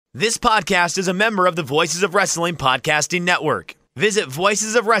This podcast is a member of the Voices of Wrestling Podcasting Network. Visit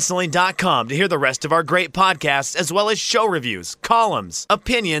voicesofwrestling.com to hear the rest of our great podcasts, as well as show reviews, columns,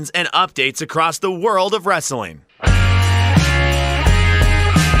 opinions, and updates across the world of wrestling.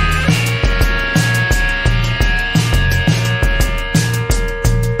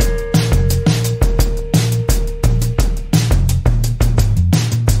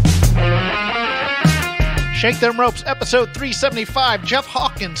 Shake Them Ropes, episode 375. Jeff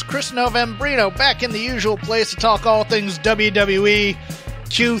Hawkins, Chris Novembrino, back in the usual place to talk all things WWE,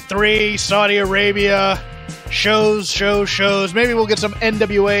 Q3, Saudi Arabia, shows. Maybe we'll get some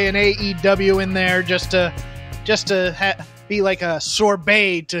NWA and AEW in there just to be like a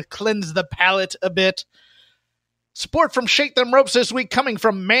sorbet to cleanse the palate a bit. Support from Shake Them Ropes this week coming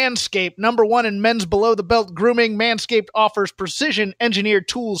from Manscaped, #1 in men's below-the-belt grooming. Manscaped offers precision-engineered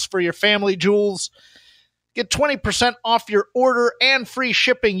tools for your family jewels. Get 20% off your order and free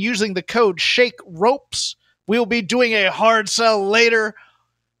shipping using the code SHAKEROPES. We'll be doing a hard sell later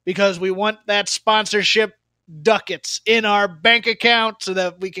because we want that sponsorship ducats in our bank account so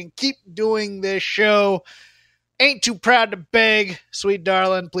that we can keep doing this show. Ain't too proud to beg. Sweet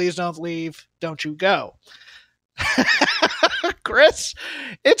darling, please don't leave. Don't you go. Chris,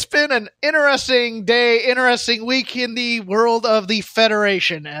 it's been an interesting day, interesting week in the world of the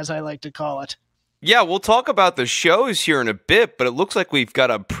Federation, as I like to call it. Yeah, we'll talk about the shows here in a bit, but it looks like we've got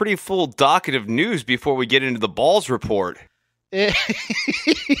a pretty full docket of news before we get into the Balls report. The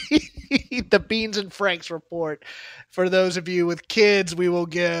Beans and Franks report. For those of you with kids, we will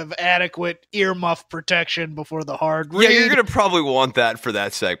give adequate earmuff protection before the hard read. Yeah, you're going to probably want that for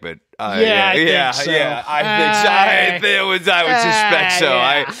that segment. I think so. I would suspect so.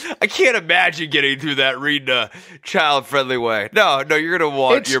 I can't imagine getting through that reading a child-friendly way. No, you're going to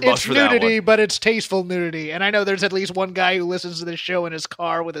want your bus for that one. It's nudity, but it's tasteful nudity. And I know there's at least one guy who listens to this show in his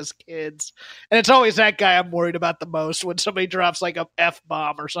car with his kids. And it's always that guy I'm worried about the most when somebody drops like a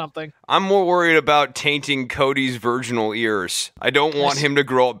F-bomb or something. I'm more worried about tainting Cody's virginal ears. I don't want him to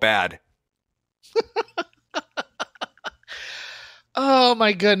grow up bad. Oh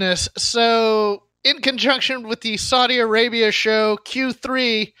my goodness. So, in conjunction with the Saudi Arabia show,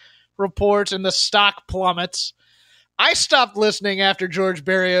 Q3 reports and the stock plummets, I stopped listening after George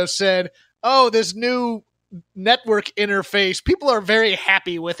Barrios said, "Oh, this new network interface, people are very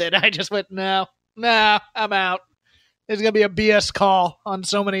happy with it." I just went, no, I'm out. It's going to be a BS call on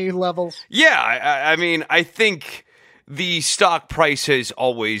so many levels. Yeah, I mean, I think the stock price has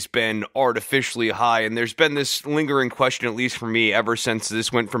always been artificially high, and there's been this lingering question, at least for me, ever since this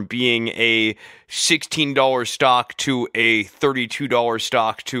went from being a $16 stock to a $32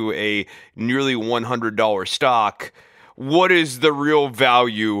 stock to a nearly $100 stock. What is the real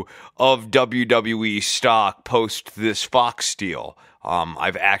value of WWE stock post this Fox deal?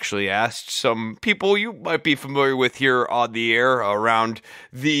 I've actually asked some people you might be familiar with here on the air around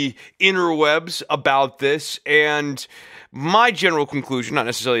the interwebs about this, and my general conclusion, not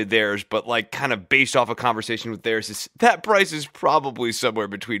necessarily theirs, but like kind of based off a conversation with theirs, is that price is probably somewhere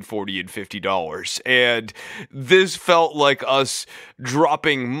between $40 and $50. And this felt like us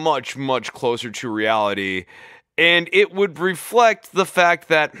dropping much, much closer to reality. And it would reflect the fact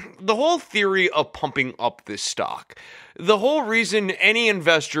that the whole theory of pumping up this stock, the whole reason any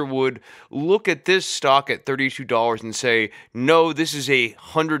investor would look at this stock at $32 and say, no, this is a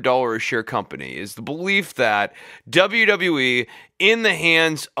 $100 a share company, is the belief that WWE, in the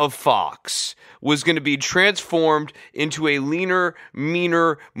hands of Fox, was going to be transformed into a leaner,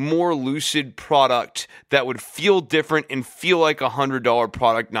 meaner, more lucid product that would feel different and feel like a $100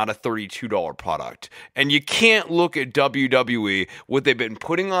 product, not a $32 product. And you can't look at WWE, what they've been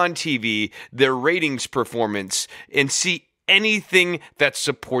putting on TV, their ratings performance, and see anything that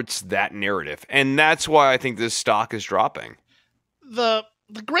supports that narrative. And that's why I think this stock is dropping. The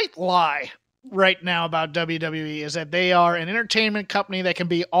great lie right now about WWE is that they are an entertainment company that can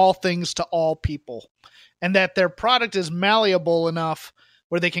be all things to all people, and that their product is malleable enough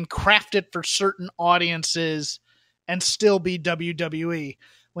where they can craft it for certain audiences and still be WWE.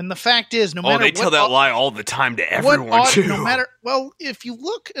 When the fact is, no matter they tell that lie all the time to everyone too. No matter, well, if you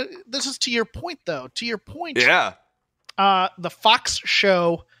look, this is to your point though. To your point, yeah. The Fox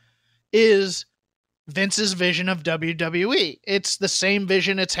show is Vince's vision of WWE. It's the same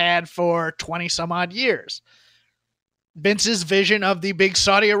vision it's had for 20 some odd years. Vince's vision of the big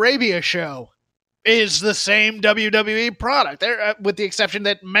Saudi Arabia show is the same WWE product, with the exception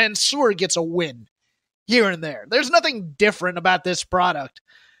that Mansoor gets a win here and there. There's nothing different about this product,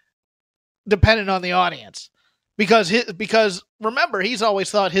 dependent on the audience. Because remember, he's always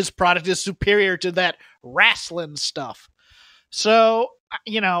thought his product is superior to that wrestling stuff. So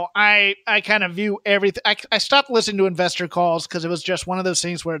I kind of view everything. I stopped listening to investor calls because it was just one of those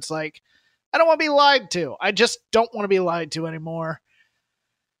things where it's like, I don't want to be lied to. I just don't want to be lied to anymore.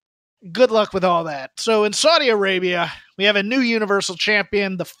 Good luck with all that. So in Saudi Arabia, we have a new Universal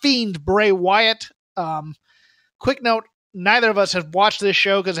Champion, the Fiend Bray Wyatt. Quick note, neither of us have watched this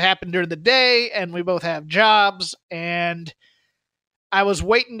show because it happened during the day, and we both have jobs, and I was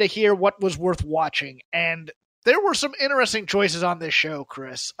waiting to hear what was worth watching, and there were some interesting choices on this show,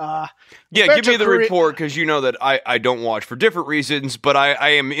 Chris. Give me the report, because you know that I don't watch for different reasons, but I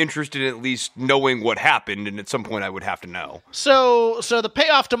am interested in at least knowing what happened, and at some point I would have to know. So the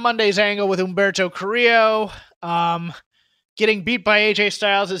payoff to Monday's angle with Humberto Carrillo getting beat by AJ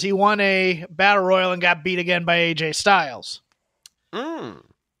Styles as he won a Battle Royal and got beat again by AJ Styles.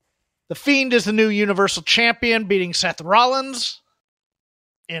 The Fiend is the new Universal Champion, beating Seth Rollins.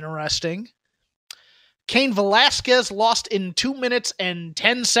 Interesting. Cain Velasquez lost in 2 minutes and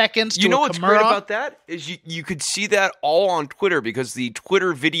 10 seconds to You know a what's Kimura. great about that? Is you could see that all on Twitter, because the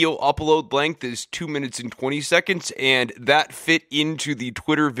Twitter video upload length is 2 minutes and 20 seconds, and that fit into the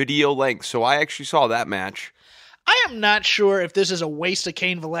Twitter video length. So I actually saw that match. I am not sure if this is a waste of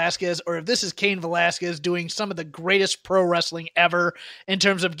Cain Velasquez or if this is Cain Velasquez doing some of the greatest pro wrestling ever in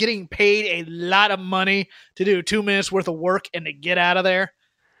terms of getting paid a lot of money to do 2 minutes worth of work and to get out of there.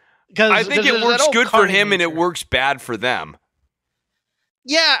 I think it works good for him and it works bad for them.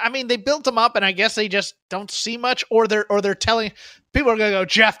 Yeah, I mean, they built him up, and I guess they just don't see much, or they're telling people are going to go,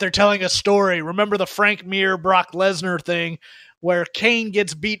 Jeff, they're telling a story. Remember the Frank Mir Brock Lesnar thing, where Kane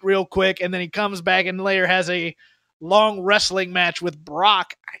gets beat real quick, and then he comes back and later has a long wrestling match with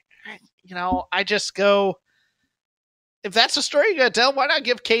Brock. I just go, if that's the story you're going to tell, why not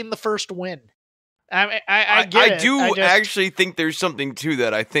give Kane the first win? I actually think there's something to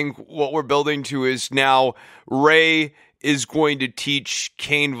that. I think what we're building to is now Ray is going to teach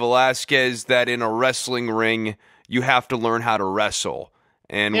Cain Velasquez that in a wrestling ring, you have to learn how to wrestle.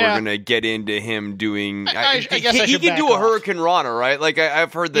 And we're going to get into him doing... he can do a Hurricane Rana, right? Like,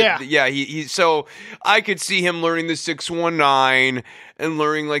 I've heard that... Yeah, so I could see him learning the 619 and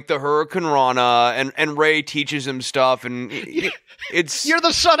learning, like, the Hurricane Rana, and Ray teaches him stuff, and it's... You're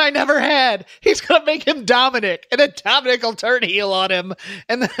the son I never had! He's gonna make him Dominic, and then Dominic will turn heel on him,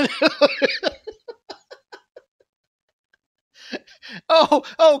 and then...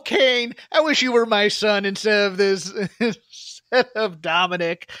 Oh, Kane, I wish you were my son instead of this... of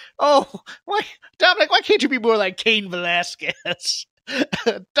Dominic. Dominic, why can't you be more like Cain Velasquez?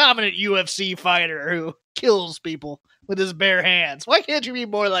 Dominant UFC fighter who kills people with his bare hands. Why can't you be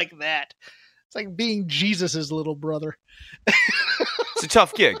more like that? It's like being Jesus's little brother. It's a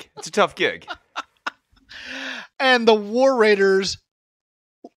tough gig. And the War Raiders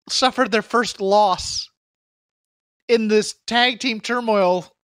suffered their first loss in this tag team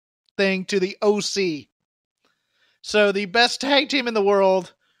turmoil thing to the OC. So the best tag team in the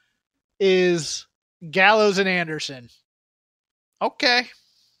world is Gallows and Anderson. Okay.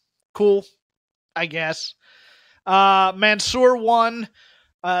 Cool. I guess. Mansoor won.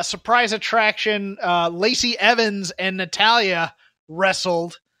 Surprise attraction. Lacey Evans and Natalya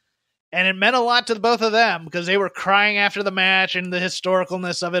wrestled. And it meant a lot to both of them because they were crying after the match and the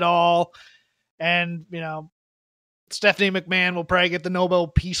historicalness of it all. And, Stephanie McMahon will probably get the Nobel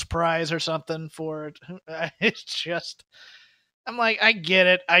Peace Prize or something for it. It's just, I'm like, I get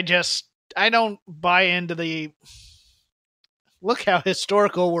it. I don't buy into the look how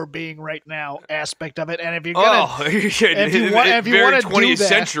historical we're being right now aspect of it. And if you're gonna, if you want to do 20th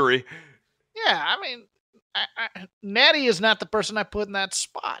century, yeah, I mean, Natty is not the person I put in that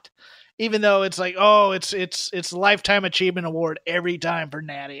spot. Even though it's like, it's Lifetime Achievement Award every time for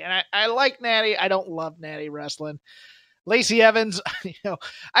Natty. And I like Natty. I don't love Natty wrestling. Lacey Evans, I think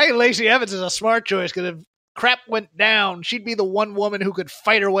Lacey Evans is a smart choice because if crap went down, she'd be the one woman who could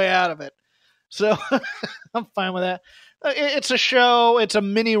fight her way out of it. So I'm fine with that. It's a show. It's a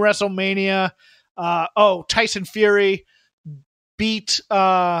mini WrestleMania. Tyson Fury beat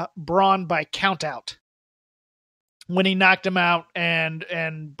Braun by countout when he knocked him out and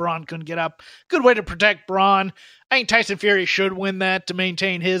Braun couldn't get up. Good way to protect Braun. I think Tyson Fury should win that to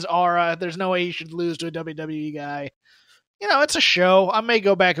maintain his aura. There's no way he should lose to a WWE guy. It's a show. I may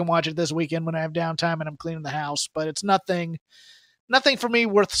go back and watch it this weekend when I have downtime and I'm cleaning the house, but it's nothing for me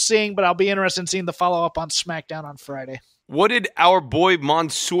worth seeing, but I'll be interested in seeing the follow-up on SmackDown on Friday. What did our boy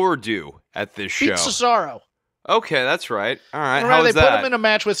Mansoor do at this show? Beat Cesaro. Okay, that's right. All right, how was that? They put him in a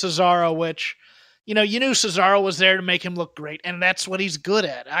match with Cesaro, which... you knew Cesaro was there to make him look great, and that's what he's good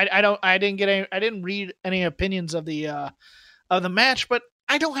at. I didn't read any opinions of the match, but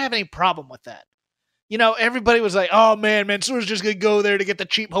I don't have any problem with that. everybody was like, oh, man, Mansoor's just going to go there to get the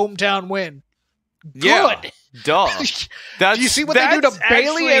cheap hometown win. Yeah, Good. Duh. Do you see what they do to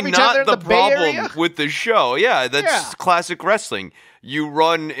Bailey every time they're in the Bay Area? With the show. Yeah, that's classic wrestling. You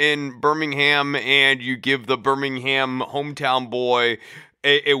run in Birmingham and you give the Birmingham hometown boy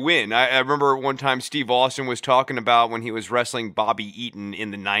a win. I remember one time Steve Austin was talking about when he was wrestling Bobby Eaton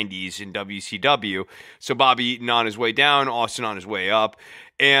in the 90s in WCW. So Bobby Eaton on his way down, Austin on his way up.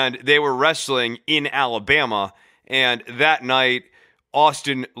 And they were wrestling in Alabama. And that night,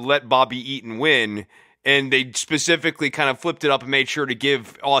 Austin let Bobby Eaton win. And they specifically kind of flipped it up and made sure to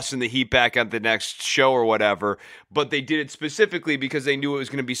give Austin the heat back at the next show or whatever. But they did it specifically because they knew it was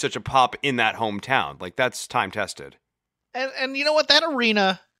going to be such a pop in that hometown. Like, that's time-tested. And you know what? That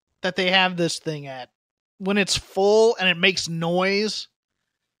arena that they have this thing at, when it's full and it makes noise,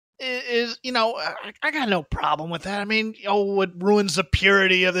 is I got no problem with that. I mean, it ruins the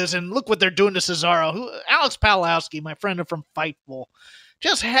purity of this. And look what they're doing to Cesaro. Alex Palowski, my friend from Fightful,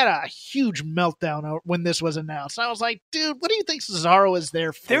 just had a huge meltdown when this was announced. I was like, dude, what do you think Cesaro is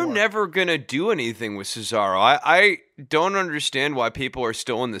there for? They're never going to do anything with Cesaro. I don't understand why people are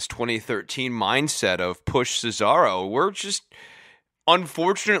still in this 2013 mindset of push Cesaro. We're just,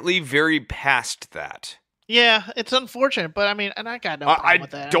 unfortunately, very past that. Yeah, it's unfortunate, but I mean, and I got no problem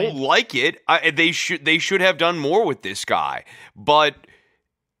with that. I don't like it. They should have done more with this guy, but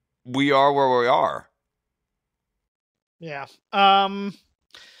we are where we are. Yeah.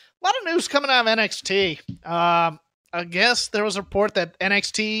 A lot of news coming out of NXT. I guess there was a report that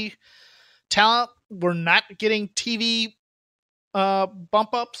NXT talent were not getting TV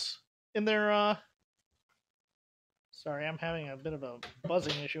bump ups in their. Sorry, I'm having a bit of a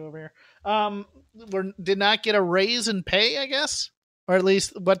buzzing issue over here. Did not get a raise in pay, I guess, or at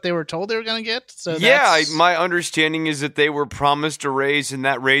least what they were told they were going to get. So yeah, my understanding is that they were promised a raise, and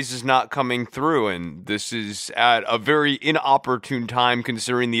that raise is not coming through. And this is at a very inopportune time,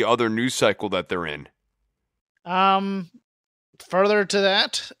 considering the other news cycle that they're in. Further to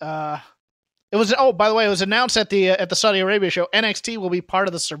that, it was. Oh, by the way, it was announced at the Saudi Arabia show. NXT will be part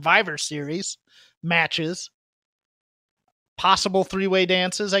of the Survivor Series matches. Possible three-way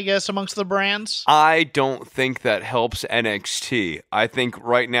dances, I guess, amongst the brands. I don't think that helps NXT. I think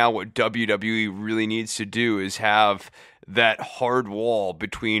right now what WWE really needs to do is have that hard wall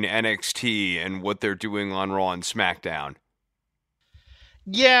between NXT and what they're doing on Raw and SmackDown.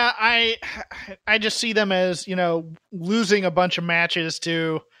 Yeah, I just see them as, losing a bunch of matches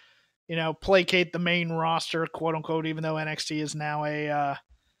to, placate the main roster, quote unquote, even though NXT is now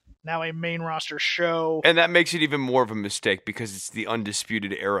a main roster show. And that makes it even more of a mistake because it's the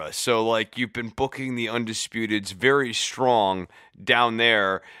Undisputed era. So, you've been booking the Undisputeds very strong down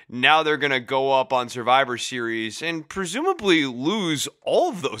there. Now they're going to go up on Survivor Series and presumably lose all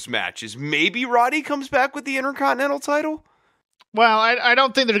of those matches. Maybe Roddy comes back with the Intercontinental title? Well, I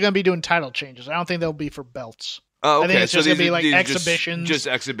don't think they're going to be doing title changes. I don't think they'll be for belts. Oh, okay. I think it's just going to be like exhibitions. Just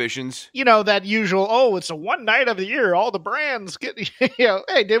exhibitions. That usual, it's a one night of the year. All the brands get,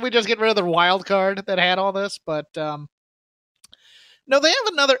 hey, did we just get rid of the wild card that had all this? But, no, they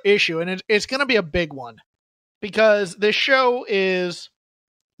have another issue, and it's going to be a big one because this show is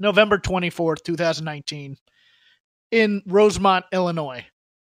November 24th, 2019 in Rosemont, Illinois.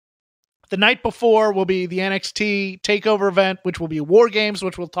 The night before will be the NXT TakeOver event, which will be War Games,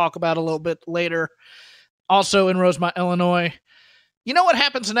 which we'll talk about a little bit later. Also in Rosemont, Illinois. You know what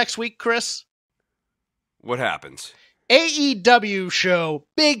happens next week, Chris? What happens? AEW show,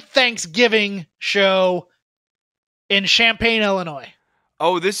 big Thanksgiving show in Champaign, Illinois.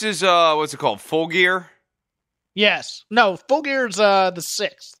 Oh, this is, what's it called, Full Gear? Yes. No, Full Gear's the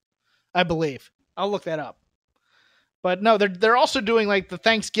 6th, I believe. I'll look that up. But no, they're also doing the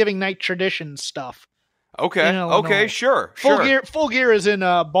Thanksgiving night tradition stuff. Okay, sure. Full Gear is in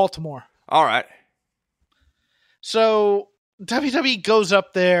Baltimore. All right. So WWE goes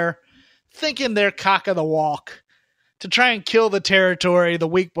up there thinking they're cock of the walk to try and kill the territory the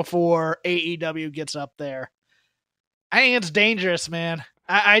week before AEW gets up there. I think it's dangerous, man.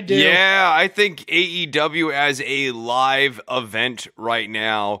 I do. Yeah, I think AEW as a live event right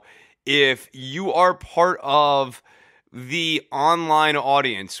now, if you are part of the online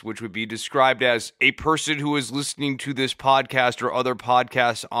audience, which would be described as a person who is listening to this podcast or other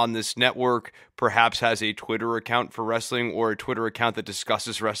podcasts on this network, perhaps has a Twitter account for wrestling or a Twitter account that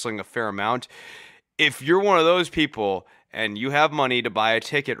discusses wrestling a fair amount. If you're one of those people and you have money to buy a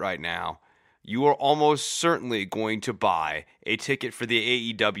ticket right now, you are almost certainly going to buy a ticket for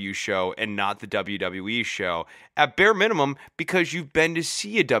the AEW show and not the WWE show, at bare minimum, because you've been to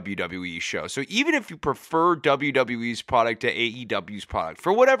see a WWE show. So even if you prefer WWE's product to AEW's product,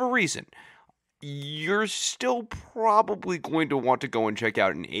 for whatever reason, you're still probably going to want to go and check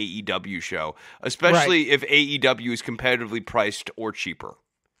out an AEW show, especially if AEW is competitively priced or cheaper.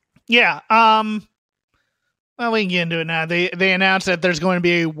 Yeah. Well, we can get into it now. They announced that there's going to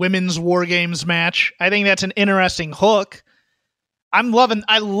be a women's War Games match. I think that's an interesting hook. I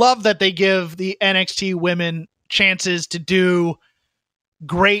love that they give the NXT women chances to do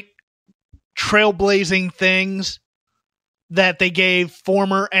great trailblazing things that they gave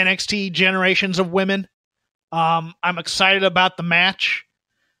former NXT generations of women. I'm excited about the match.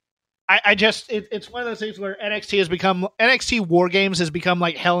 It's one of those things where NXT War Games has become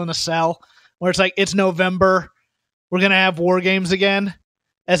like Hell in a Cell, where it's like, it's November, we're going to have War Games again,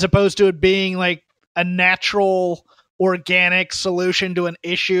 as opposed to it being like a natural, organic solution to an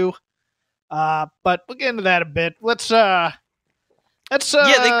issue. But we'll get into that a bit.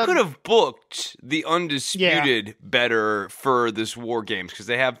 They could have booked the Undisputed better for this War Games because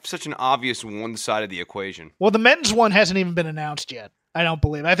they have such an obvious one side of the equation. Well, the men's one hasn't even been announced yet. I don't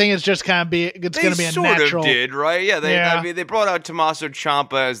believe. I think it's just kind of it's going to be a natural. They sort of did, right? Yeah, I mean, they brought out Tommaso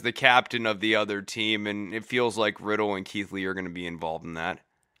Ciampa as the captain of the other team, and it feels like Riddle and Keith Lee are going to be involved in that.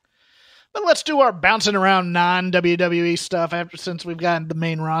 But let's do our bouncing around non-WWE stuff since we've gotten the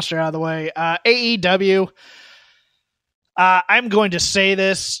main roster out of the way. AEW. I'm going to say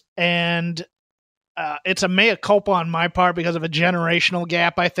this, and it's a mea culpa on my part because of a generational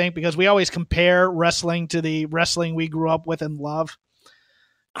gap, I think, because we always compare wrestling to the wrestling we grew up with and love.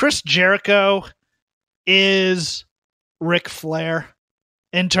 Chris Jericho is Ric Flair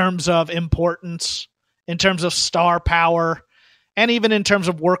in terms of importance, in terms of star power, and even in terms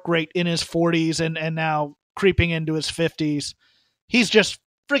of work rate in his 40s and now creeping into his 50s. He's just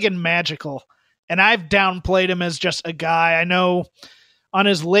friggin' magical. And I've downplayed him as just a guy. I know on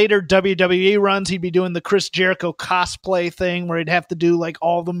his later WWE runs, he'd be doing the Chris Jericho cosplay thing where he'd have to do like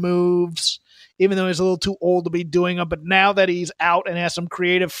all the moves, even though he's a little too old to be doing them. But now that he's out and has some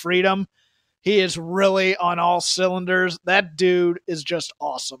creative freedom, he is really on all cylinders. That dude is just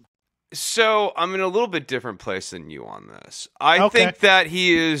awesome. So I'm in a little bit different place than you on this. I think that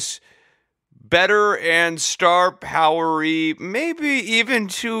he is better and star powery, maybe even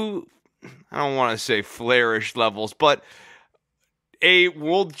to, I don't want to say Flairish levels, but a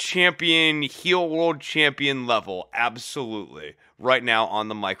world champion, heel world champion level, absolutely, right now on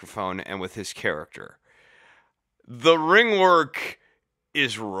the microphone and with his character. The ring work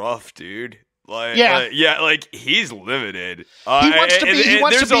is rough, dude. Like he's limited.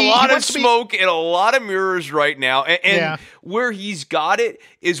 There's a lot of smoke and a lot of mirrors right now, and where he's got it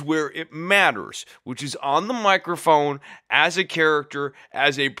is where it matters, which is on the microphone as a character,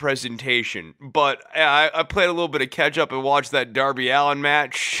 as a presentation. But I played a little bit of catch up and watched that Darby Allin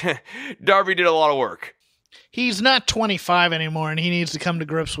match. Darby did a lot of work. He's not 25 anymore, and he needs to come to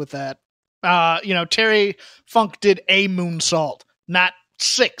grips with that. Terry Funk did a moonsault, not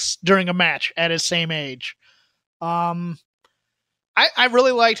 6 during a match at his same age. I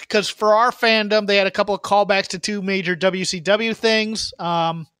really liked, because for our fandom, they had a couple of callbacks to 2 major WCW things.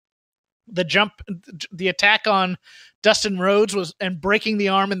 The attack on Dustin Rhodes and breaking the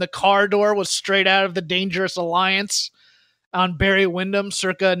arm in the car door was straight out of the Dangerous Alliance on Barry Windham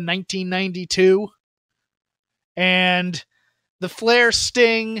circa 1992. And the Flair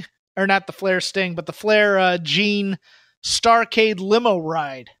Sting, or not the Flair Sting, but the Flair Gene Starcade limo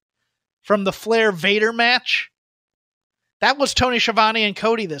ride from the Flair Vader match. That was Tony Schiavone and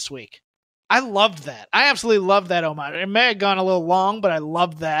Cody this week. I loved that. I absolutely loved that homage. It may have gone a little long, but I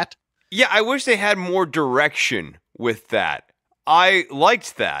loved that. Yeah, I wish they had more direction with that. I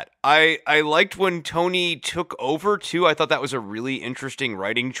liked that. I liked when Tony took over, too. I thought that was a really interesting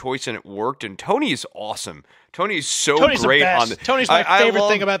writing choice, and it worked. And Tony is awesome. Tony's great on this. Tony's my favorite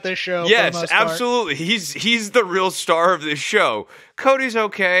thing about this show. Yes, absolutely. He's the real star of this show. Cody's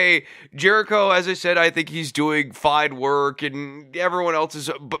okay. Jericho, as I said, I think he's doing fine work, and everyone else is.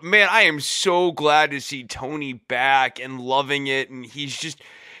 But man, I am so glad to see Tony back and loving it. And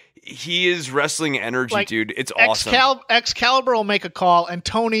he is wrestling energy, dude. It's awesome. Excalibur will make a call, and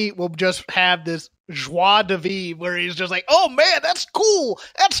Tony will just have this joie de vivre where he's just like, oh man, that's cool.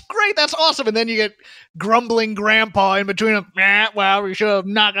 That's great. That's awesome. And then you get grumbling grandpa in between them. Well, we should have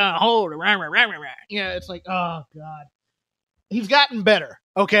not gone hold. Yeah, it's like, oh God. He's gotten better.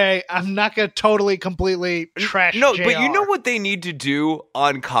 Okay, I'm not going to totally, completely trash No, JR. But you know what they need to do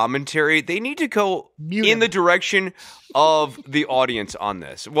on commentary? They need to go in the direction of the audience on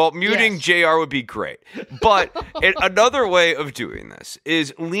this. Well, muting JR would be great. But another way of doing this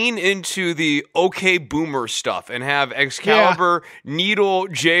is lean into the OK Boomer stuff and have Excalibur needle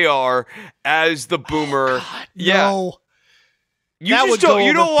JR as the Boomer. Oh, God, no. That would go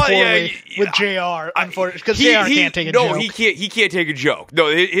over poorly with JR, unfortunately, because JR can't take a joke. No, he can't take a joke. No,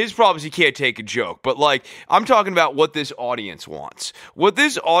 his problem is he can't take a joke. But, like, I'm talking about what this audience wants. What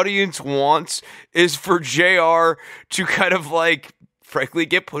this audience wants is for JR to kind of, like, frankly,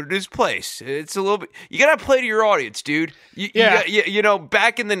 get put in his place. It's a little bit. You gotta play to your audience, dude. You know,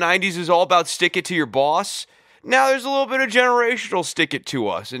 back in the '90s, it was all about stick it to your boss. Now there's a little bit of generational stick it to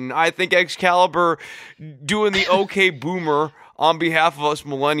us, and I think Excalibur doing the OK Boomer on behalf of us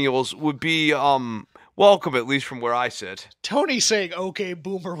millennials would be welcome, at least from where I sit. Tony saying OK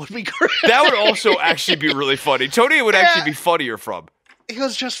Boomer would be great. That would also actually be really funny. Tony would actually be funnier from. It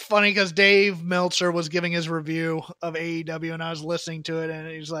was just funny because Dave Meltzer was giving his review of AEW, and I was listening to it, and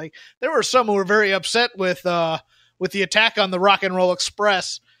he's like, there were some who were very upset with the attack on the Rock and Roll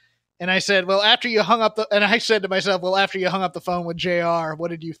Express. And I said, after you hung up the phone with JR,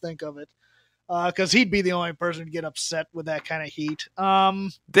 what did you think of it? Because he'd be the only person to get upset with that kind of heat.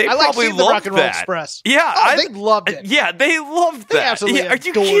 They I probably loved the Rock and Roll Express. Yeah, they loved it. Yeah, they loved that. They absolutely are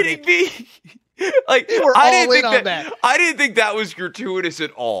you kidding me? Like, they were all in on that. I didn't think that was gratuitous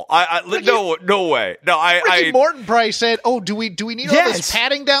at all. No way. No, Ricky Morton probably said, "Oh, do we need all this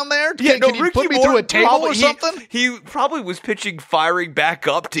padding down there? Can you Ricky put me through a table or something?" He probably was pitching firing back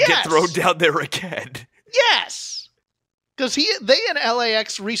up to get thrown down there again. Yes, because they and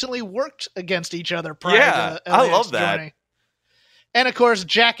LAX recently worked against each other prior to LAX I love that. joining. And of course,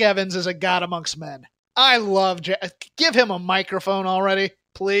 Jack Evans is a god amongst men. I love Jack. Give him a microphone already,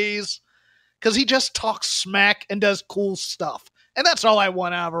 please. Because he just talks smack and does cool stuff. And that's all I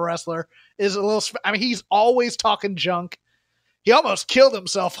want out of a wrestler is a little. I mean, he's always talking junk. He almost killed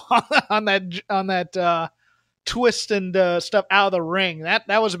himself on that twist and stuff out of the ring. That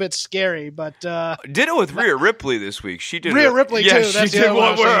was a bit scary, but did it with Rhea Ripley this week. She did Rhea Ripley too. She did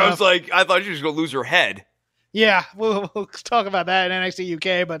one where I was like, I thought she was going to lose her head. Yeah, we'll talk about that in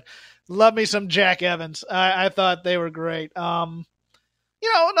NXT UK. But love me some Jack Evans. I thought they were great.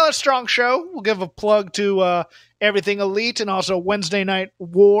 Another strong show. We'll give a plug to Everything Elite and also Wednesday Night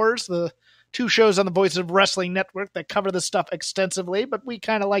Wars, the two shows on the Voices of Wrestling Network that cover this stuff extensively, but we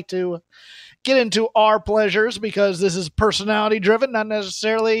kind of like to get into our pleasures because this is personality driven, not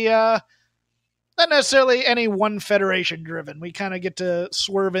necessarily any one federation driven. We kind of get to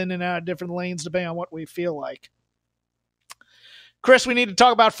swerve in and out of different lanes depending on what we feel like. Chris, we need to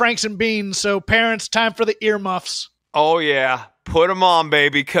talk about Franks and Beans, so parents, time for the earmuffs. Oh, yeah. Put them on,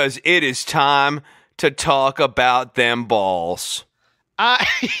 baby, because it is time to talk about them balls. I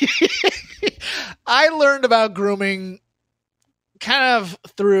learned about grooming kind of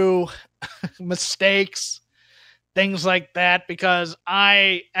through mistakes, things like that, because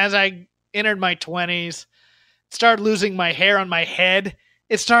as I entered my 20s, started losing my hair on my head.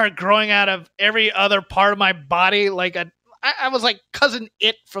 It started growing out of every other part of my body. I was like Cousin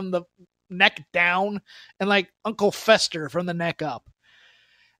It from the neck down and like Uncle Fester from the neck up.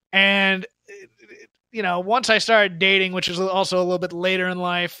 And, once I started dating, which was also a little bit later in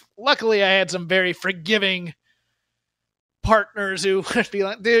life, luckily I had some very forgiving partners who would be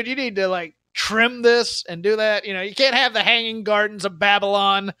like, dude, you need to like trim this and do that. You can't have the hanging gardens of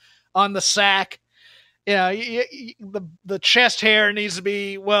Babylon on the sack. The chest hair needs to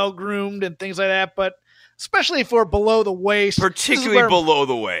be well groomed and things like that. But especially for below the waist, particularly below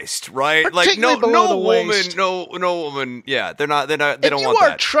the waist, right? Like no woman. Yeah, they don't want that. If you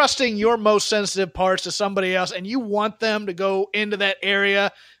are trusting your most sensitive parts to somebody else, and you want them to go into that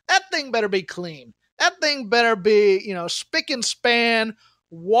area, that thing better be clean. That thing better be, spick and span,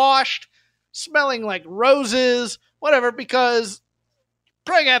 washed, smelling like roses, whatever. Because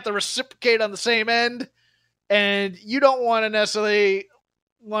you're probably gonna have to reciprocate on the same end, and you don't want to necessarily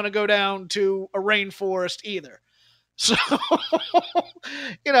want to go down to a rainforest either. So,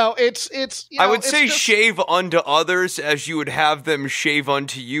 it's. I would say shave unto others as you would have them shave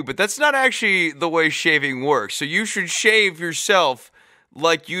unto you, but that's not actually the way shaving works. So you should shave yourself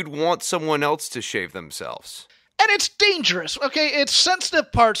like you'd want someone else to shave themselves. And it's dangerous, okay? It's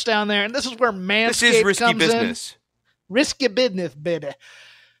sensitive parts down there, and this is where Manscaped This is risky comes business. In. Risky business, baby.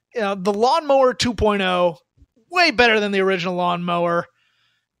 The Lawnmower 2.0, way better than the original Lawnmower.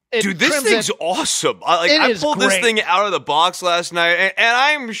 Dude, this thing's awesome. I pulled this thing out of the box last night, and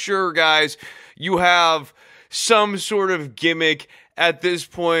I'm sure, guys, you have some sort of gimmick at this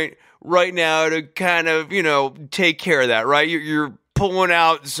point right now to kind of, take care of that, right? You're pulling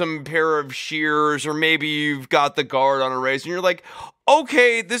out some pair of shears, or maybe you've got the guard on a razor, and you're like,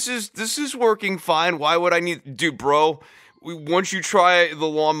 okay, this is working fine. Why would I need, dude, bro? Once you try the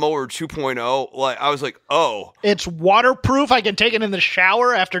Lawnmower 2.0, I was like, oh. It's waterproof. I can take it in the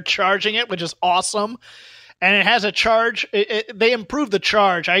shower after charging it, which is awesome. and it has a charge. They improved the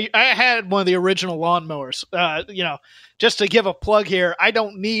charge. I had one of the original lawnmowers. Just to give a plug here, I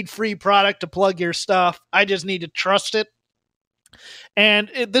don't need free product to plug your stuff. I just need to trust it. And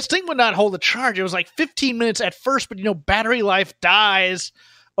this thing would not hold a charge. It was like 15 minutes at first, but battery life dies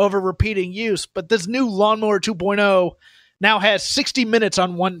over repeating use. But this new Lawnmower 2.0 now has 60 minutes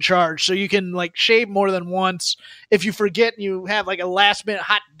on one charge. So you can shave more than once. If you forget and you have a last minute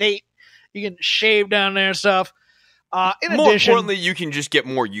hot date, you can shave down there and stuff. More importantly, you can just get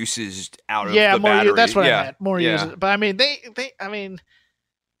more uses out of the battery. That's what I meant. More uses. But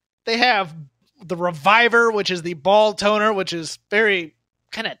they have the Reviver, which is the ball toner, which is very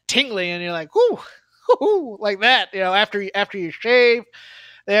kind of tingly, and you're like, whoo, like that. After you shave.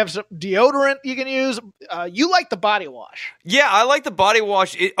 They have some deodorant you can use. You like the body wash. Yeah, I like the body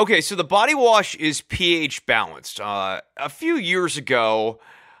wash. So the body wash is pH balanced. A few years ago,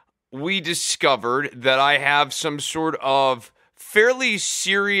 we discovered that I have some sort of fairly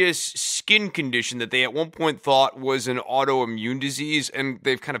serious skin condition that they at one point thought was an autoimmune disease, and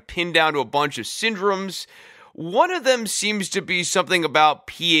they've kind of pinned down to a bunch of syndromes. One of them seems to be something about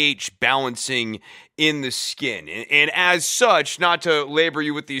pH balancing in the skin. And as such, not to labor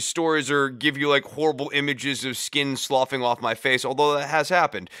you with these stories or give you horrible images of skin sloughing off my face, although that has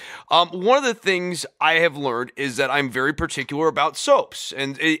happened. One of the things I have learned is that I'm very particular about soaps.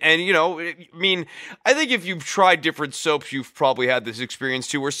 And I think if you've tried different soaps, you've probably had this experience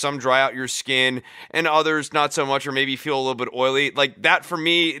too, where some dry out your skin and others not so much, or maybe feel a little bit oily. That for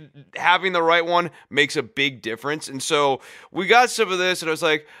me, having the right one makes a big difference. And so we got some of this and I was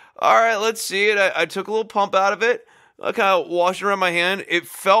like, all right, let's see it. I took a little pump out of it. I kind of washed it around my hand. It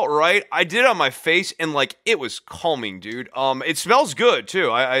felt right. I did it on my face, and it was calming, dude. It smells good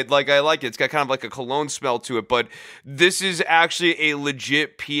too. I like it. It's got kind of a cologne smell to it, but this is actually a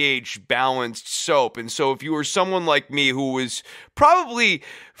legit pH balanced soap. And so if you were someone like me who was probably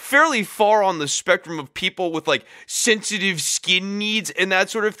fairly far on the spectrum of people with sensitive skin needs and that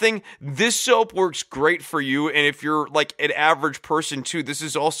sort of thing, this soap works great for you. And if you're an average person too, this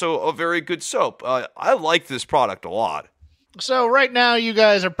is also a very good soap. I like this product a lot. So right now you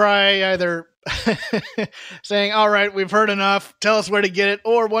guys are probably either saying, all right, we've heard enough, tell us where to get it,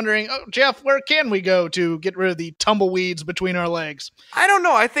 or wondering, oh, Jeff, where can we go to get rid of the tumbleweeds between our legs? I don't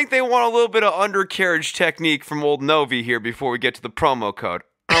know. I think they want a little bit of undercarriage technique from old Novi here before we get to the promo code.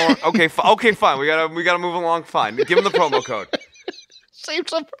 Okay, fine. We gotta move along. Fine. Give them the promo code. Save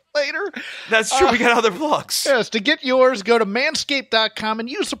some for later. That's true. We got other plugs. Yes. To get yours, go to manscaped.com and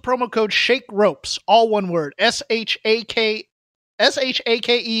use the promo code SHAKEROPES. All one word. SHAKEROPES.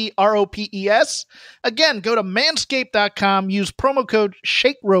 Again, go to manscaped.com. Use promo code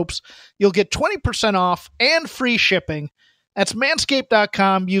SHAKEROPES. You'll get 20% off and free shipping. That's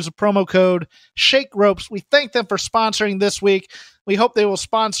manscaped.com. Use the promo code SHAKEROPES. We thank them for sponsoring this week. We hope they will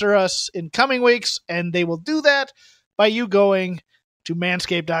sponsor us in coming weeks, and they will do that by you going to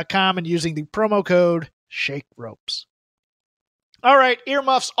manscaped.com and using the promo code SHAKEROPES. All right,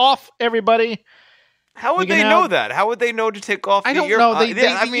 earmuffs off, everybody. How would they know that? How would they know to take off the ear? I don't know.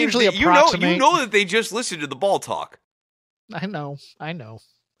 They usually approximate. You know that they just listened to the ball talk. I know.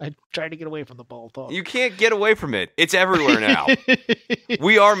 I try to get away from the ball talk. You can't get away from it. It's everywhere now.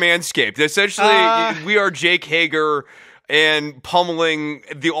 We are Manscaped. Essentially, we are Jake Hager and pummeling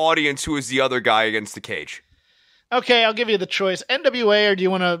the audience who is the other guy against the cage. Okay, I'll give you the choice. NWA, or do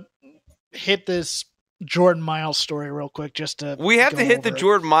you want to hit this Jordan Miles story real quick? We have to hit the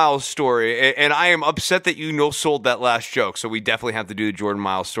Jordan Miles story, and I am upset that you no-sold that last joke, so we definitely have to do the Jordan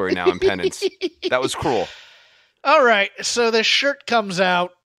Miles story now in penance. That was cruel. All right, so this shirt comes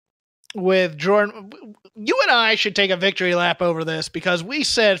out with Jordan. You and I should take a victory lap over this, because we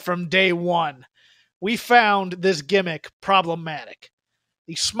said from day one, we found this gimmick problematic.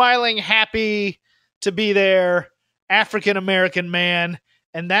 The smiling, happy to be there African-American man,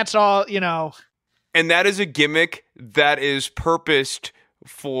 and that's all, And that is a gimmick that is purposed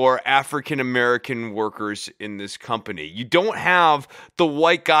for African-American workers in this company. You don't have the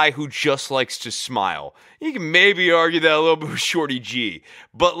white guy who just likes to smile. You can maybe argue that a little bit with Shorty G,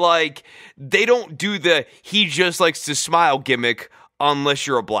 but they don't do the he just likes to smile gimmick unless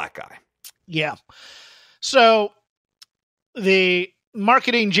you're a black guy. Yeah. So the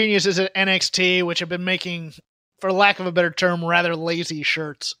marketing geniuses at NXT, which have been making, for lack of a better term, rather lazy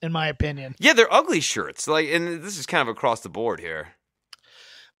shirts, in my opinion. Yeah, they're ugly shirts. And this is kind of across the board here.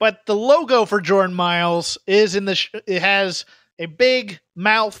 But the logo for Jordan Miles is it has a big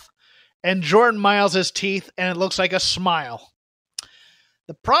mouth and Jordan Miles' teeth, and it looks like a smile.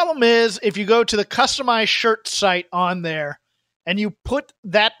 The problem is, if you go to the customized shirt site on there, and you put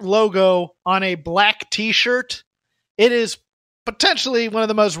that logo on a black t-shirt, it is potentially one of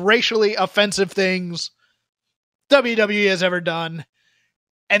the most racially offensive things WWE has ever done.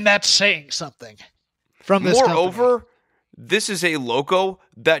 And that's saying something from this Moreover, company. this is a logo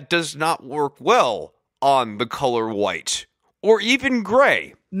that does not work well on the color white or even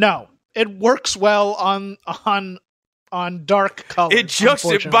gray. No, it works well on dark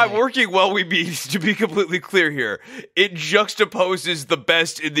colors. By working well, we mean, to be completely clear here, it juxtaposes the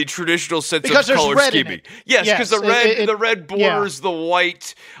best in the traditional sense because of color scheming. Yes, because the red borders the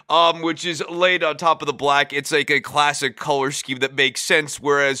white, which is laid on top of the black. It's like a classic color scheme that makes sense,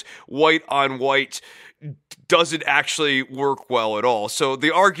 whereas white on white doesn't actually work well at all. So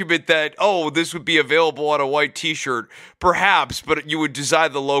the argument that, this would be available on a white t-shirt, perhaps, but you would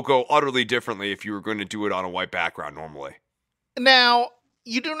design the logo utterly differently if you were going to do it on a white background normally. Now,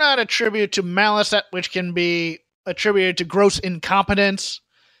 you do not attribute to malice that which can be attributed to gross incompetence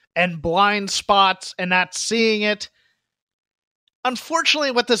and blind spots and not seeing it. Unfortunately,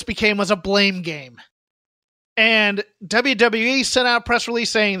 what this became was a blame game. And WWE sent out a press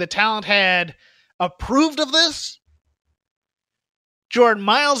release saying the talent had approved of this. Jordan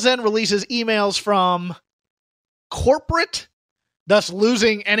Miles then releases emails from corporate, thus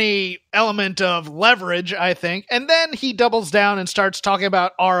losing any element of leverage, I think. And then he doubles down and starts talking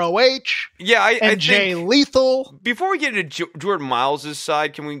about ROH and Jay Lethal. Before we get into Jordan Miles'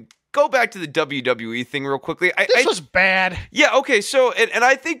 side, can we go back to the WWE thing real quickly? This was bad. Yeah, okay, so, and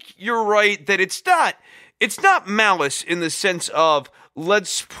I think you're right that it's not malice in the sense of,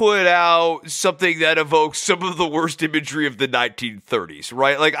 let's put out something that evokes some of the worst imagery of the 1930s,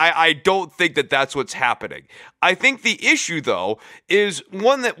 right? Like, I don't think that that's what's happening. I think the issue, though, is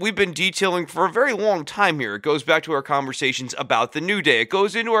one that we've been detailing for a very long time here. It goes back to our conversations about the New Day. It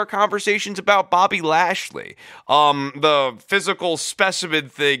goes into our conversations about Bobby Lashley, the physical specimen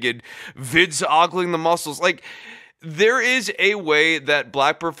thing, and Vince ogling the muscles. Like, there is a way that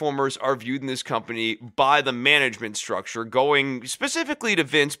black performers are viewed in this company by the management structure, going specifically to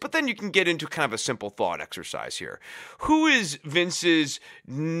Vince, but then you can get into kind of a simple thought exercise here. Who is Vince's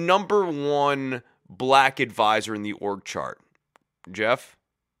number one black advisor in the org chart? Jeff?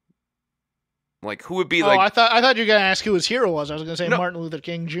 Like, who would be like... I thought you were going to ask who his hero was. I was going to say Martin Luther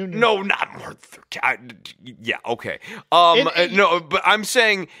King Jr. No, not Martin Luther King. Yeah, okay. No, but I'm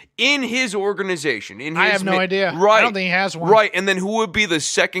saying in his organization. I have no idea. Right. I don't think he has one. Right, and then who would be the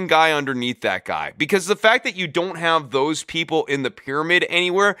second guy underneath that guy? Because the fact that you don't have those people in the pyramid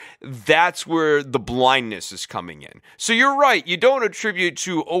anywhere, that's where the blindness is coming in. So you're right. You don't attribute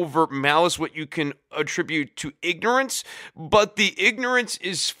to overt malice what you can attribute to ignorance, but the ignorance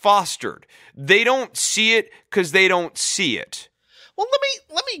is fostered. They don't see it because they don't see it. Well,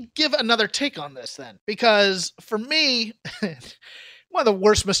 let me give another take on this then, because for me, one of the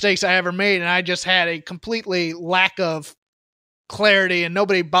worst mistakes I ever made, and I just had a completely lack of clarity, and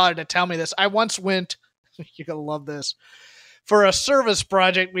nobody bothered to tell me this. I once went, you're gonna love this, for a service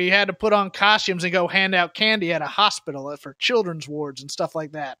project. We had to put on costumes and go hand out candy at a hospital for children's wards and stuff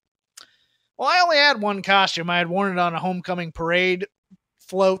like that. Well, I only had one costume. I had worn it on a homecoming parade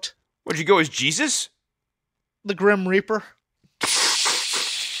float. Would you go as Jesus? The Grim Reaper.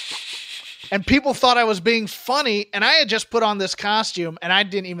 And people thought I was being funny, and I had just put on this costume, and I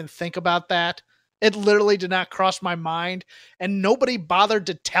didn't even think about that. It literally did not cross my mind, and nobody bothered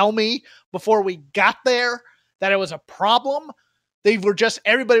to tell me before we got there that it was a problem.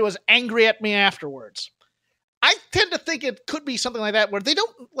 Everybody was angry at me afterwards. I tend to think it could be something like that, where they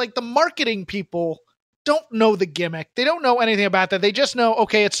don't, like, the marketing people don't know the gimmick. They don't know anything about that. They just know,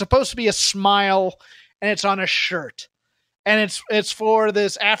 okay, it's supposed to be a smile and it's on a shirt and it's for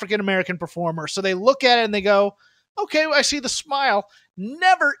this African-American performer. So they look at it and they go, okay, I see the smile,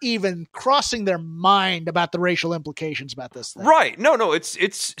 never even crossing their mind about the racial implications about this thing. Right. No,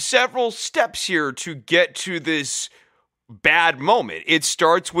 it's several steps here to get to this bad moment. It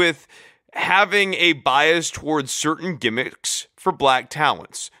starts with having a bias towards certain gimmicks for black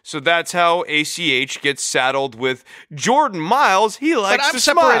talents. So that's how ACH gets saddled with Jordan Miles. He likes to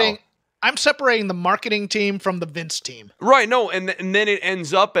smile. I'm separating the marketing team from the Vince team. Right, no, and then it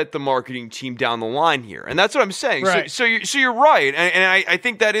ends up at the marketing team down the line here. And that's what I'm saying. Right. So you're right. And I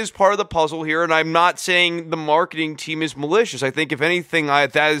think that is part of the puzzle here. And I'm not saying the marketing team is malicious. I think, if anything,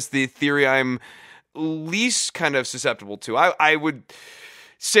 that is the theory I'm least kind of susceptible to. I would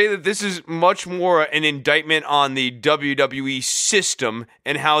say that this is much more an indictment on the WWE system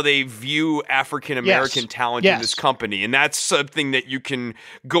and how they view African-American talent in this company. And that's something that you can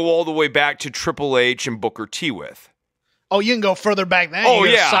go all the way back to Triple H and Booker T with. Oh, you can go further back than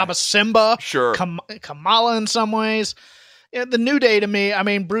Saba Simba, sure. Kamala in some ways. Yeah, the New Day to me, I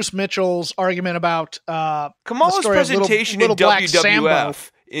mean, Bruce Mitchell's argument about Kamala's presentation little in WWF Sambo.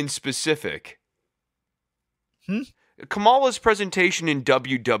 in specific. Hmm? Kamala's presentation in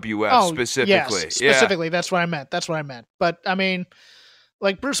WWF specifically. Yes, specifically. Yeah. That's what I meant. But, I mean,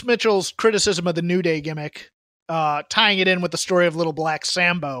 like Bruce Mitchell's criticism of the New Day gimmick, tying it in with the story of Little Black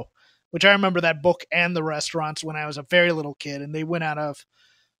Sambo, which I remember that book and the restaurants when I was a very little kid, and they went out of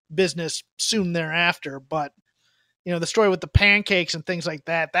business soon thereafter. But, you know, the story with the pancakes and things like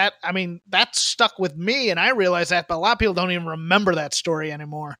that, that stuck with me, and I realize that, but a lot of people don't even remember that story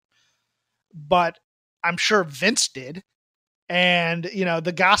anymore. But I'm sure Vince did. And, you know,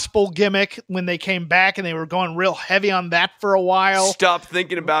 the gospel gimmick when they came back and they were going real heavy on that for a while. Stop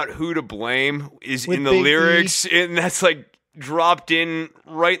thinking about who to blame is with in the Big lyrics. E. And that's like dropped in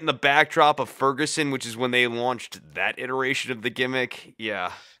right in the backdrop of Ferguson, which is when they launched that iteration of the gimmick.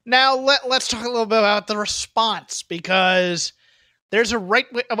 Yeah. Now let's talk a little bit about the response, because there's a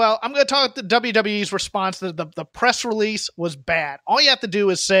I'm going to talk the WWE's response. The press release was bad. All you have to do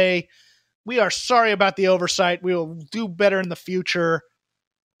is say, we are sorry about the oversight. We will do better in the future.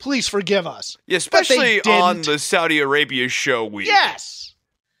 Please forgive us. Yeah, especially on the Saudi Arabia show week. Yes.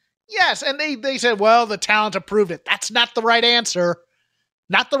 And they said, well, the talent approved it. That's not the right answer.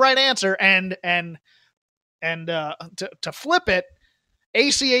 Not the right answer. And to flip it,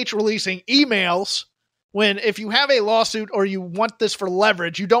 ACH releasing emails when if you have a lawsuit or you want this for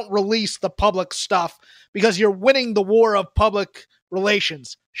leverage, you don't release the public stuff because you're winning the war of public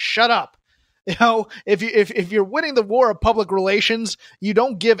relations. Shut up. You know, if you're winning the war of public relations, you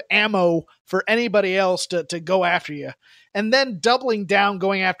don't give ammo for anybody else to go after you. And then doubling down,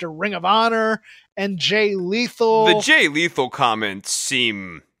 going after Ring of Honor and Jay Lethal. The Jay Lethal comments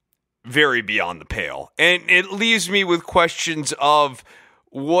seem very beyond the pale. And it leaves me with questions of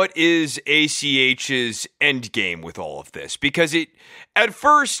what is ACH's end game with all of this? Because it, at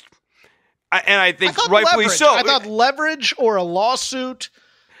first, and I think rightfully leverage. so. I thought leverage or a lawsuit.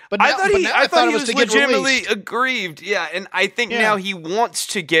 But now, I thought he was legitimately released. aggrieved. Yeah, and I think now he wants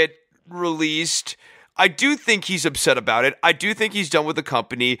to get released. I do think he's upset about it. I do think he's done with the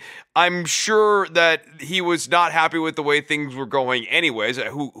company. I'm sure that he was not happy with the way things were going anyways.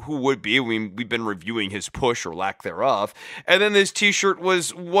 Who would be? I mean, we've been reviewing his push or lack thereof. And then this t-shirt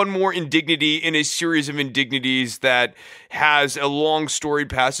was one more indignity in a series of indignities that has a long storied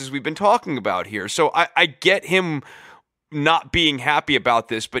past as we've been talking about here. So I get him not being happy about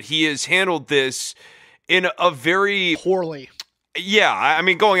this, but he has handled this in a very poorly. Yeah, I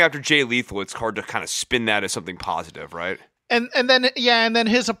mean, going after Jay Lethal, it's hard to kind of spin that as something positive, right? And then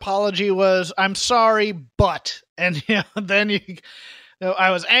his apology was, "I'm sorry, but," and then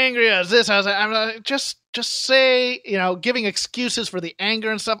I was angry. I was this. I'm just say, giving excuses for the anger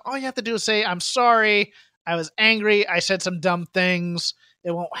and stuff. All you have to do is say, "I'm sorry. I was angry. I said some dumb things.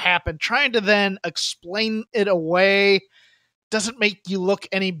 It won't happen." Trying to then explain it away doesn't make you look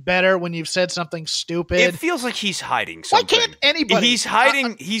any better when you've said something stupid. It feels like he's hiding something. Why can't anybody? He's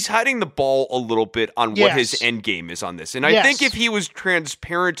hiding the ball a little bit on what his end game is on this. And I think if he was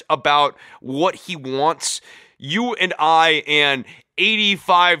transparent about what he wants, you and I and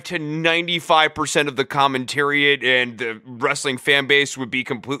 85 to 95% of the commentariat and the wrestling fan base would be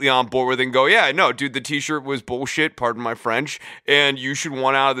completely on board with it and go, yeah, no, dude, the t-shirt was bullshit, pardon my French, and you should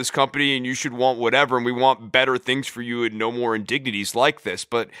want out of this company and you should want whatever, and we want better things for you and no more indignities like this.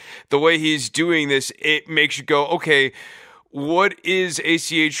 But the way he's doing this, it makes you go, okay, what is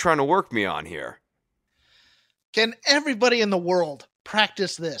ACH trying to work me on here? Can everybody in the world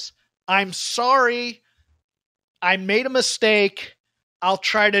practice this? I'm sorry, I made a mistake, I'll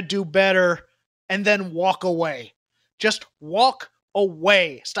try to do better, and then walk away. Just walk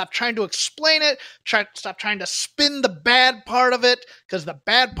away. Stop trying to explain it. Stop trying to spin the bad part of it, because the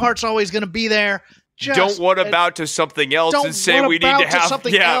bad part's always going to be there. Don't what about to something else and say we need to have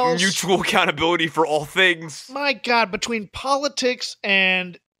mutual accountability for all things. My God, between politics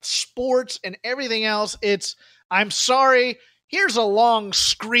and sports and everything else, it's, I'm sorry, here's a long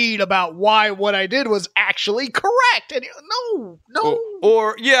screed about why what I did was actually correct. And no.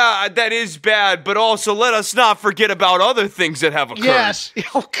 Or that is bad, but also let us not forget about other things that have occurred. Yes.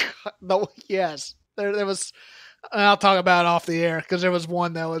 Oh, God. No, yes. There was, I'll talk about it off the air, because there was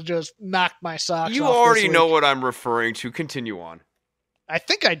one that was just knocked my socks off. You already know what I'm referring to. Continue on. I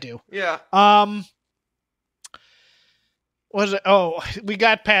think I do. Yeah. Was it? Oh, we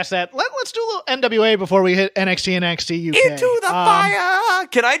got past that. Let's do a little NWA before we hit NXT and NXT UK. Into the fire!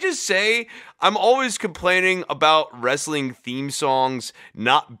 Can I just say, I'm always complaining about wrestling theme songs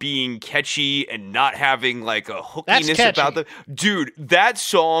not being catchy and not having like a hookiness about them. Dude, that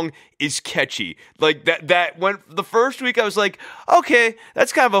song is catchy. Like that went the first week I was like, okay,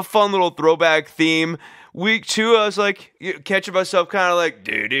 that's kind of a fun little throwback theme. Week 2, I was like, catching myself kind of like,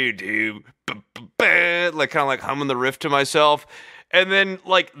 do-do-do, like kind of like humming the riff to myself. And then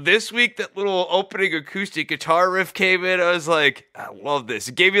like this week, that little opening acoustic guitar riff came in. I was like, I love this.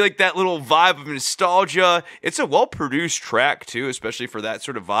 It gave me like that little vibe of nostalgia. It's a well-produced track too, especially for that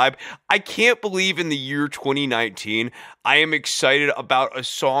sort of vibe. I can't believe in the year 2019, I am excited about a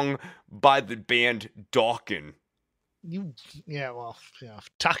song by the band Dawkins.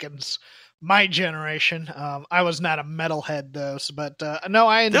 Dawkins. My generation. I was not a metalhead though, but no,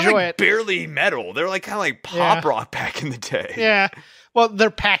 I enjoy it. Barely metal. They're like kind of like pop rock back in the day. Yeah. Well, they're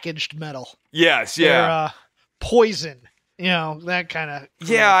packaged metal. Yes, yeah. They're Poison. That kind of.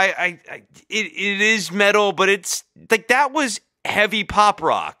 Yeah, it is metal, but it's like that was heavy pop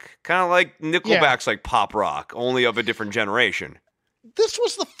rock, kind of like Nickelback's like pop rock, only of a different generation. This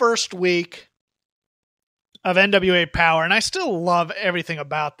was the first week of NWA Power, and I still love everything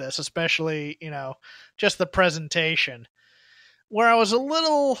about this, especially, just the presentation, where I was a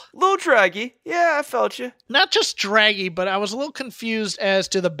little draggy. Yeah, I felt you. Not just draggy, but I was a little confused as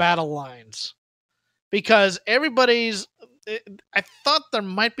to the battle lines, because I thought there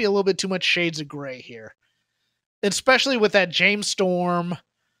might be a little bit too much shades of gray here, especially with that James Storm,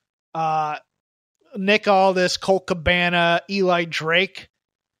 Nick Aldis, Colt Cabana, Eli Drake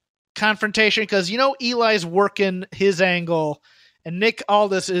confrontation, because Eli's working his angle and Nick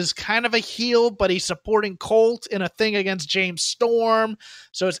Aldis is kind of a heel, but he's supporting Colt in a thing against James Storm,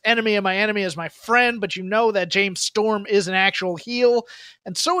 so it's enemy of my enemy is my friend, but that James Storm is an actual heel,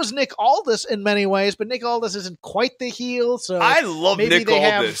 and so is Nick Aldis in many ways, but Nick Aldis isn't quite the heel. So I love Nick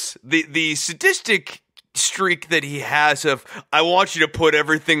Aldis. The sadistic streak that he has of I want you to put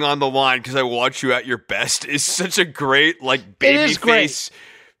everything on the line because I want you at your best is such a great like baby face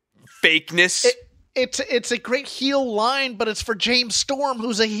fakeness. It's a great heel line, but it's for James Storm,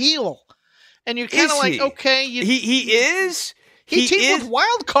 who's a heel, and you're kind of like, okay, he is. He teamed with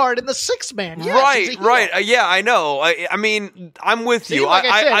Wildcard in the 6-man. Yes, right. Yeah, I know. I mean, I'm with you. Like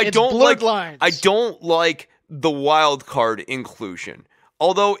I don't like lines. I don't like the Wildcard inclusion,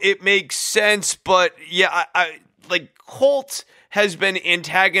 although it makes sense. But yeah, I like Colt has been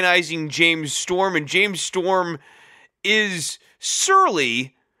antagonizing James Storm, and James Storm is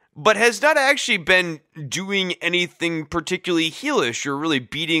surly, but has not actually been doing anything particularly heelish or really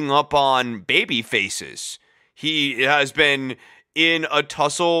beating up on baby faces. He has been in a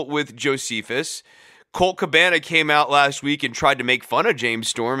tussle with Josephus. Colt Cabana came out last week and tried to make fun of James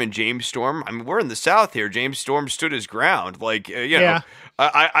Storm, and James Storm, I mean, we're in the South here. James Storm stood his ground. Like, know,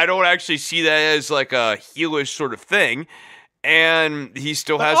 I don't actually see that as like a heelish sort of thing. And he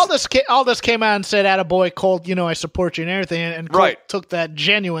still has all this came out and said, "Attaboy, Colt, I support you and everything." And Colt took that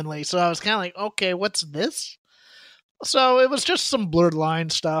genuinely. So I was kind of like, okay, what's this? So it was just some blurred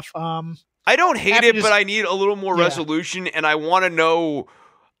line stuff. I don't hate it, but I need a little more resolution, and I want to know.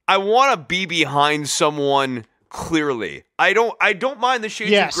 I want to be behind someone clearly. I don't mind the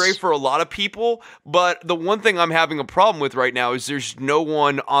shades of gray for a lot of people, but the one thing I'm having a problem with right now is there's no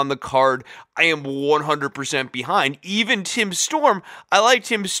one on the card I am 100% behind. Even Tim Storm, I like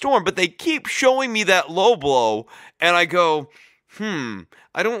Tim Storm, but they keep showing me that low blow, and I go, I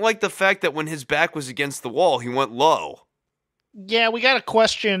don't like the fact that when his back was against the wall, he went low. Yeah, we got a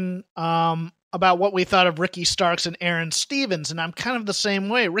question about what we thought of Ricky Starks and Aaron Stevens, and I'm kind of the same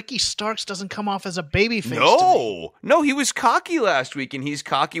way. Ricky Starks doesn't come off as a babyface. No, he was cocky last week, and he's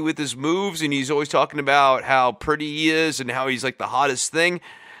cocky with his moves, and he's always talking about how pretty he is and how he's like the hottest thing.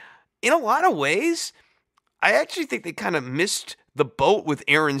 In a lot of ways, I actually think they kind of missed the boat with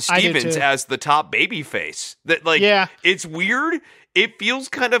Aaron Stevens as the top babyface. It's weird. It feels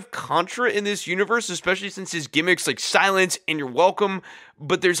kind of contra in this universe, especially since his gimmick's like silence and you're welcome,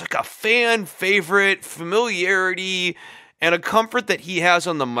 but there's like a fan favorite, familiarity, and a comfort that he has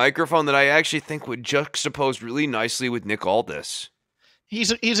on the microphone that I actually think would juxtapose really nicely with Nick Aldis.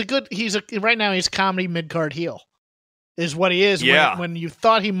 Right now he's comedy mid-card heel is what he is. Yeah. When you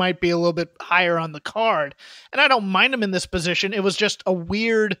thought he might be a little bit higher on the card, and I don't mind him in this position. It was just a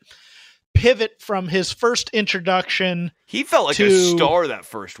weird pivot from his first introduction. He felt like a star that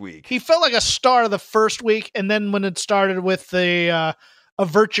first week. He felt like a star the first week, and then when it started with the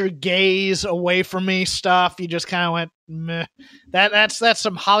avert your gaze away from me stuff, you just kind of went, meh. That's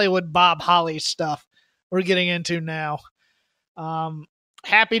some Hollywood Bob Holly stuff we're getting into now.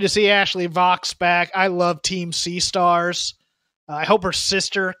 Happy to see Ashley Vox back. I love Team C-Stars. I hope her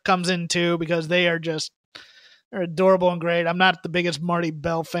sister comes in too, because they're adorable and great. I'm not the biggest Marty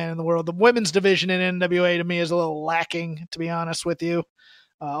Bell fan in the world. The women's division in NWA to me is a little lacking, to be honest with you.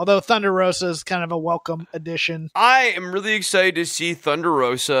 Although Thunder Rosa is kind of a welcome addition. I am really excited to see Thunder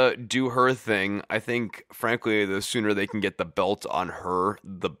Rosa do her thing. I think, frankly, the sooner they can get the belt on her,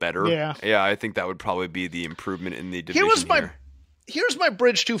 the better. Yeah, I think that would probably be the improvement in the division here. Here's my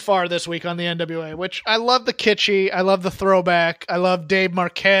bridge too far this week on the NWA, which I love the kitschy, I love the throwback, I love Dave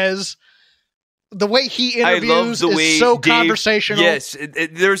Marquez. The way he interviews is so conversational. Yes,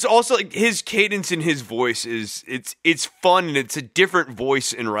 there's also like his cadence in his voice it's fun, and it's a different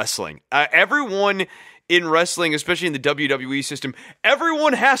voice in wrestling. Everyone in wrestling, especially in the WWE system,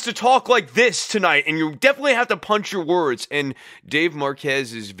 everyone has to talk like this tonight, and you definitely have to punch your words. And Dave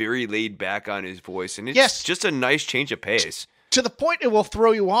Marquez is very laid back on his voice, and it's just a nice change of pace. To the point it will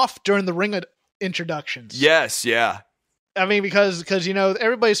throw you off during the ring introductions. Yes, yeah. I mean, because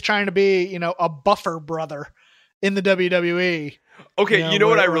everybody's trying to be, a buffer brother in the WWE. Okay, you know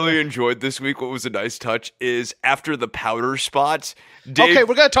what I really enjoyed this week? What was a nice touch is after the powder spots. Okay,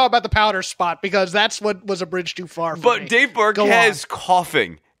 we're going to talk about the powder spot, because that's what was a bridge too far for me. But Dave Marquez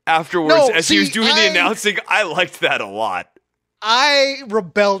coughing afterwards as he was doing the announcing, I liked that a lot. I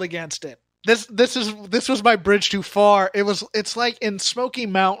rebelled against it. This was my bridge too far. It's like in Smoky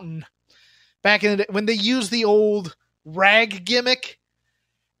Mountain back in the day, when they used the old rag gimmick,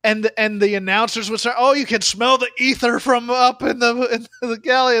 and the announcers would say, "Oh, you can smell the ether from up in the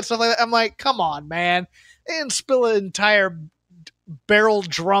galley," and stuff like that. I'm like, come on, man! They didn't spill an entire barrel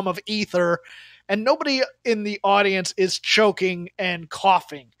drum of ether, and nobody in the audience is choking and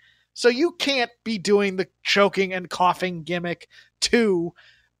coughing. So you can't be doing the choking and coughing gimmick too,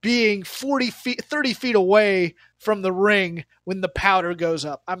 being 30 feet away from the ring when the powder goes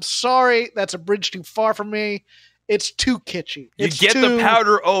up. I'm sorry, that's a bridge too far for me. It's too kitschy. The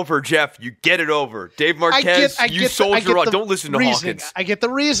powder over, Jeff. You get it over. Dave Marquez, you soldier on. Don't listen to Hawkins. I get the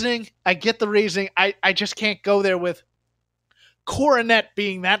reasoning. I just can't go there with Coronet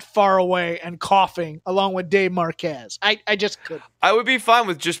being that far away and coughing along with Dave Marquez. I just couldn't. I would be fine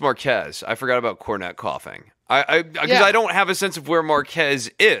with just Marquez. I forgot about Cornette coughing. Because I don't have a sense of where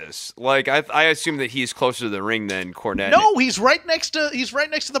Marquez is. Like I assume that he's closer to the ring than Cornette. No, he's right next to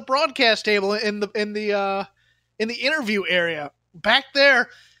the broadcast table in the interview area back there.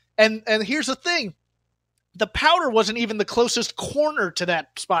 And here's the thing. The powder wasn't even the closest corner to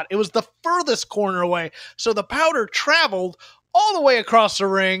that spot. It was the furthest corner away. So the powder traveled all the way across the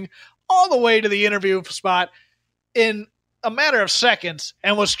ring, all the way to the interview spot in a matter of seconds,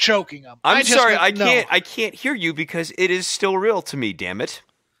 and was choking him. I'm sorry, I can't hear you because it is still real to me, damn it.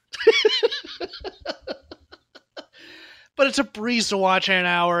 But it's a breeze to watch in an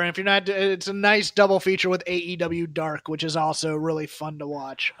hour, and if you're not, it's a nice double feature with AEW Dark, which is also really fun to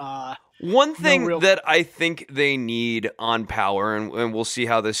watch. One thing that I think they need on Power, and we'll see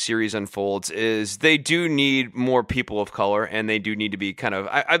how this series unfolds, is they do need more people of color, and they do need to be kind of.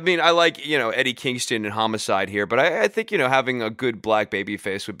 I mean, I like Eddie Kingston and Homicide here, but I think having a good black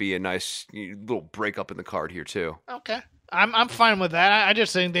babyface would be a nice little breakup in the card here too. Okay, I'm fine with that. I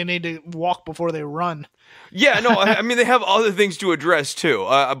just think they need to walk before they run. Yeah, no, I mean, they have other things to address, too.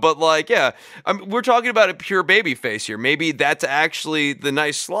 But, we're talking about a pure baby face here. Maybe that's actually the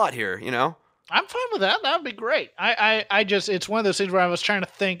nice slot here, I'm fine with that. That would be great. I just, it's one of those things where I was trying to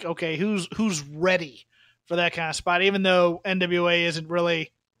think, okay, who's ready for that kind of spot, even though NWA isn't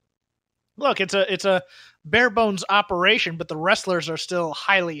really, look, it's a bare bones operation, but the wrestlers are still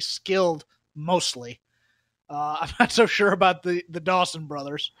highly skilled, mostly. I'm not so sure about the Dawson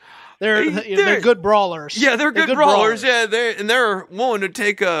brothers. They're good brawlers. Yeah, they're good brawlers. Yeah, they're willing to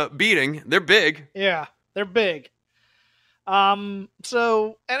take a beating. They're big. Yeah, they're big.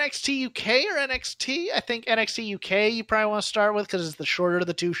 So NXT UK or NXT? I think NXT UK you probably want to start with because it's the shorter of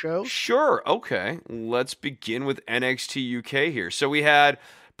the two shows. Sure. Okay. Let's begin with NXT UK here. So we had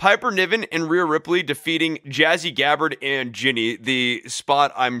Piper Niven and Rhea Ripley defeating Jazzy Gabbard and Ginny. The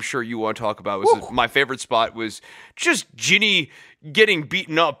spot I'm sure you want to talk about was my favorite spot was just Ginny getting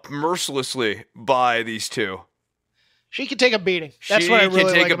beaten up mercilessly by these two. She can take a beating. That's what I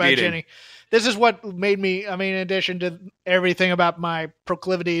really like about Ginny. This is what made me, in addition to everything about my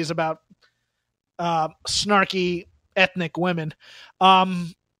proclivities about snarky ethnic women,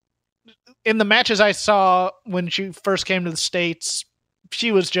 in the matches I saw when she first came to the States,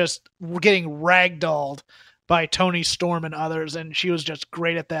 she was just getting ragdolled by Tony Storm and others, and she was just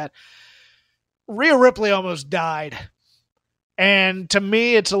great at that. Rhea Ripley almost died. And to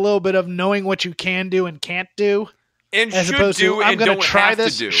me, it's a little bit of knowing what you can do and can't do. And as should opposed do to, I'm and going to don't try have to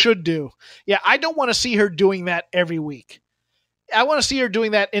this, do. should do. Yeah, I don't want to see her doing that every week. I want to see her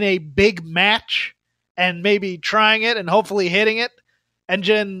doing that in a big match and maybe trying it and hopefully hitting it and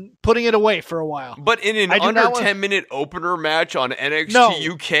then putting it away for a while. But in an under 10-minute opener match on NXT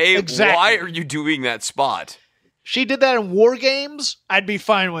UK, exactly. Why are you doing that spot? She did that in War Games, I'd be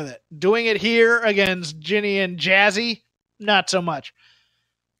fine with it. Doing it here against Ginny and Jazzy, not so much.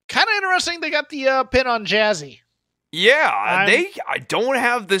 Kind of interesting they got the pin on Jazzy. Yeah, I don't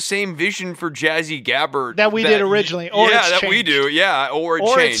have the same vision for Jazzy Gabbert that we did originally. Or that we do. Yeah, or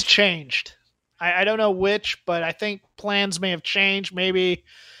it's changed. I don't know which, but I think plans may have changed. Maybe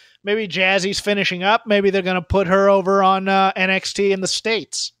Jazzy's finishing up. Maybe they're going to put her over on NXT in the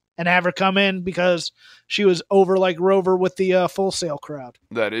States and have her come in because she was over like Rover with the Full Sail crowd.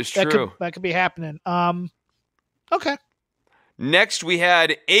 That is true. That could be happening. Okay. Next, we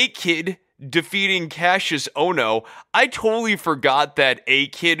had A-Kid defeating Cassius Ohno. I totally forgot that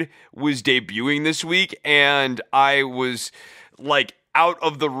A-Kid was debuting this week, and I was like out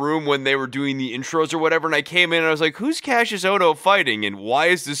of the room when they were doing the intros or whatever, and I came in and I was like, who's Cassius Ohno fighting, and why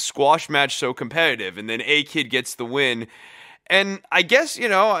is this squash match so competitive? And then A-Kid gets the win, and I guess,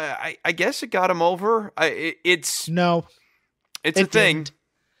 I guess it got him over. It's a thing.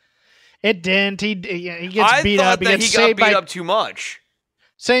 It didn't. He gets beat up. He got beat up too much.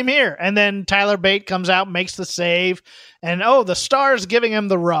 Same here. And then Tyler Bate comes out, makes the save, and the Star's giving him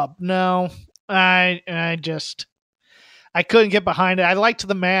the rub. No, I couldn't get behind it. I liked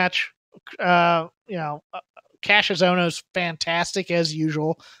the match. Cassius Ohno's fantastic as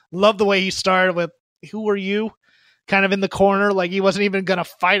usual. Love the way he started with, who are you? Kind of in the corner, like he wasn't even going to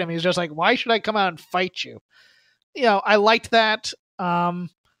fight him. He was just like, why should I come out and fight you? I liked that.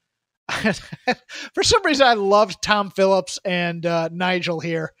 For some reason, I loved Tom Phillips and Nigel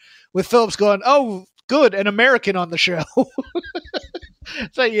here, with Phillips going, "Oh, good, an American on the show."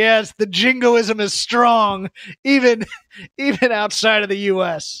 So yes, the jingoism is strong, even outside of the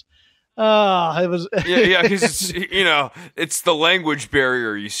U.S. It was because it's the language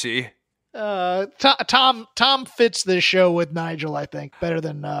barrier. You see. Tom fits this show with Nigel, I think, better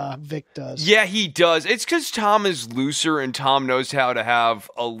than Vic does. Yeah, he does. It's because Tom is looser and Tom knows how to have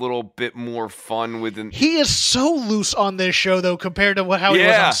a little bit more fun with him. He is so loose on this show, though, compared to how he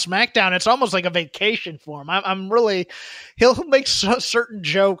was on SmackDown. It's almost like a vacation for him. I'm really, he'll make certain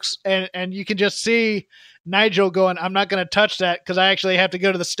jokes, and you can just see Nigel going, "I'm not going to touch that because I actually have to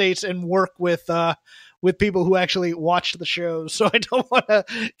go to the States and work with people who actually watch the shows, so I don't want to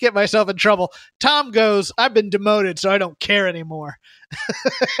get myself in trouble." Tom goes, "I've been demoted, so I don't care anymore."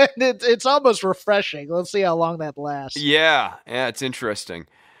 It's almost refreshing. Let's see how long that lasts. Yeah, it's interesting.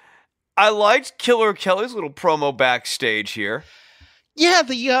 I liked Killer Kelly's little promo backstage here. Yeah,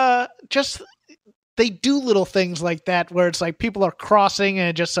 they do little things like that where it's like people are crossing and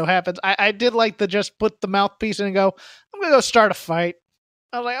it just so happens. I did like to just put the mouthpiece in and go, "I'm going to go start a fight."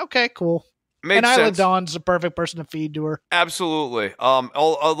 I was like, okay, cool. Makes and Isla sense. Dawn's the perfect person to feed to her. Absolutely.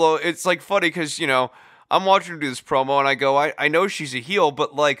 Although it's like funny because, I'm watching her do this promo and I go, I know she's a heel,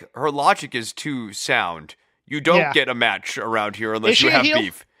 but like her logic is too sound. You don't get a match around here unless you have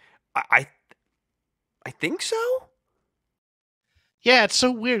beef. I think so. Yeah, it's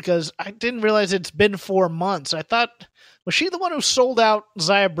so weird because I didn't realize it's been 4 months. I thought, was she the one who sold out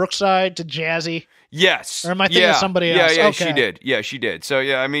Zaya Brookside to Jazzy? Yes. Or am I thinking of somebody else? Yeah, okay. she did. Yeah, she did. So,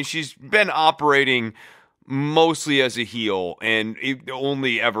 yeah, I mean, she's been operating mostly as a heel and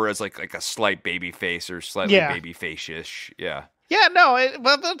only ever as like a slight baby face or slightly baby face-ish. Yeah. Yeah, no,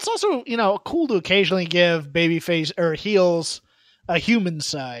 but it's also, cool to occasionally give babyface or heels a human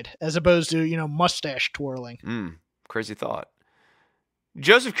side as opposed to, mustache twirling. Crazy thought.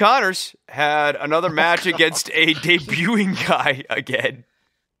 Joseph Connors had another match against a debuting guy again.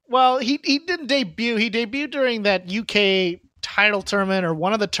 Well, he didn't debut. He debuted during that UK title tournament or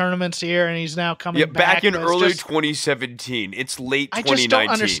one of the tournaments here, and he's now coming back. Back in early 2017. It's late 2019. I just don't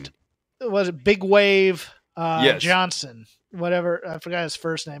understand. Was it Big Wave yes. Johnson? Whatever. I forgot his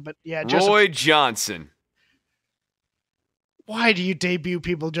first name, but yeah. Roy Johnson. Why do you debut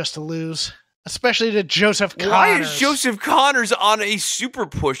people just to lose? Especially to Joseph Connors. Why is Joseph Connors on a super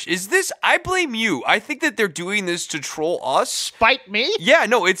push? Is this... I blame you. I think that they're doing this to troll us. Spite me? Yeah,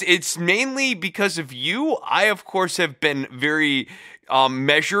 no, it's mainly because of you. I, of course, have been very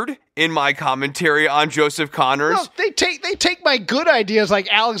measured in my commentary on Joseph Connors. No, they take my good ideas like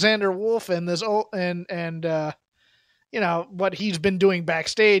Alexander Wolf and this old and what he's been doing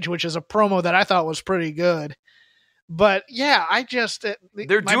backstage, which is a promo that I thought was pretty good. But yeah,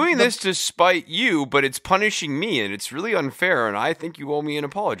 they're doing this to spite you, but it's punishing me, and it's really unfair, and I think you owe me an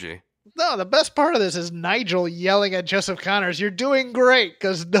apology. No, the best part of this is Nigel yelling at Joseph Connors, "You're doing great,"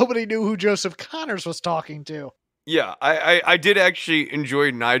 because nobody knew who Joseph Connors was talking to. Yeah, I did actually enjoy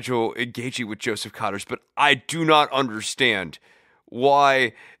Nigel engaging with Joseph Connors, but I do not understand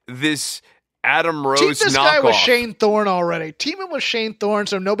why this Adam Rose Team this knockoff. guy with Shane Thorne already. Team him with Shane Thorne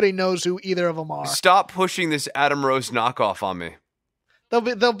so nobody knows who either of them are. Stop pushing this Adam Rose knockoff on me. They'll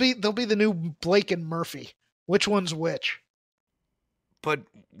be the new Blake and Murphy. Which one's which? But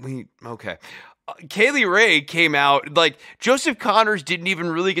okay. Kaylee Ray came out, like, Joseph Connors didn't even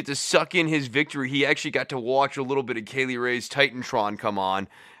really get to suck in his victory. He actually got to watch a little bit of Kaylee Ray's Titantron come on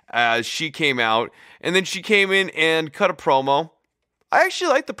as she came out, and then she came in and cut a promo. I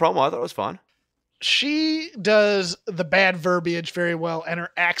actually liked the promo. I thought it was fun. She does the bad verbiage very well, and her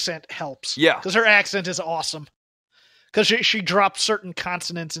accent helps. Yeah. Because her accent is awesome. Because she drops certain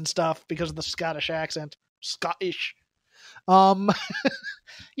consonants and stuff because of the Scottish accent. Scottish.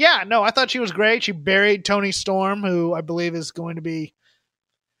 Yeah, no, I thought she was great. She buried Toni Storm, who I believe is going to be,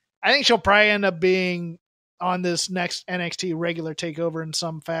 I think she'll probably end up being on this next NXT regular takeover in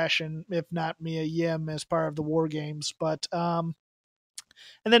some fashion, if not Mia Yim as part of the War Games. But and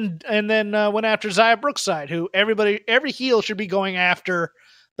then went after Xia Brookside, who every heel should be going after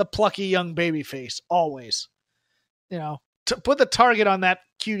the plucky young babyface always. You know, to put the target on that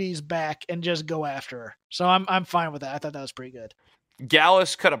cutie's back and just go after her. So I'm fine with that. I thought that was pretty good.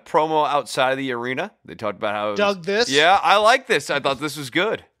 Gallus cut a promo outside of the arena. They talked about how Dug this? Yeah, I like this. I thought this was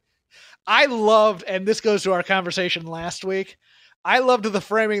good. I loved, and this goes to our conversation last week, I loved the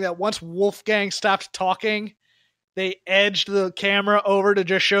framing that once Wolfgang stopped talking, they edged the camera over to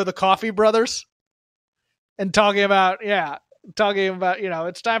just show the Coffee Brothers and talking about,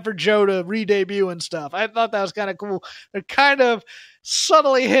 it's time for Joe to re-debut and stuff. I thought that was kind of cool. They're kind of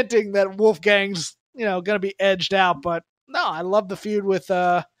subtly hinting that Wolfgang's, going to be edged out, but no, I love the feud with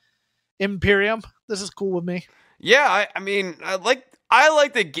Imperium. This is cool with me. Yeah, I mean, I like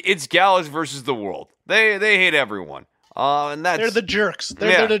that it's Gallus versus the world. They hate everyone. And they're the jerks.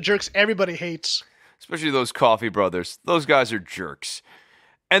 They're the jerks everybody hates. Especially those Coffee Brothers. Those guys are jerks.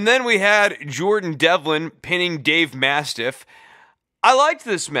 And then we had Jordan Devlin pinning Dave Mastiff. I liked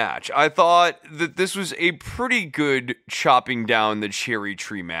this match. I thought that this was a pretty good chopping down the cherry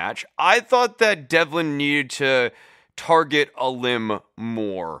tree match. I thought that Devlin needed to target a limb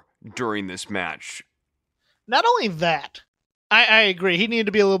more during this match. Not only that, I agree. He needed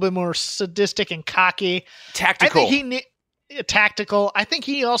to be a little bit more sadistic and cocky. Tactical. I think tactical. I think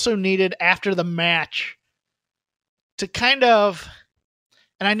he also needed, after the match, to kind of,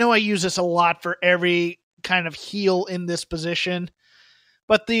 and I know I use this a lot for every kind of heel in this position,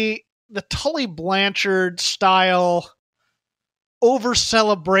 but the Tully Blanchard style over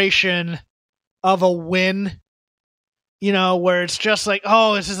celebration of a win, where it's just like,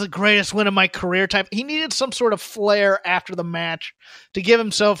 oh, this is the greatest win of my career type. He needed some sort of flair after the match to give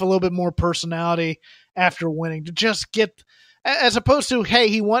himself a little bit more personality after winning, to just get, as opposed to, hey,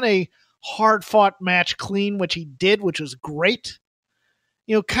 he won a hard fought match clean, which he did, which was great.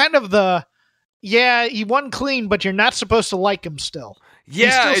 Kind of he won clean, but you're not supposed to like him still.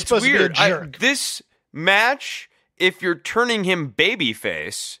 Yeah, it's supposed weird. To be a jerk. This match, if you're turning him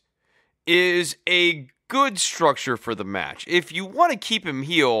babyface, is a good structure for the match. If you want to keep him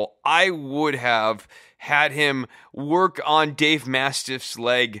heel, I would have had him work on Dave Mastiff's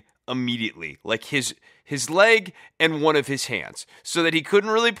leg immediately, like his leg and one of his hands, so that he couldn't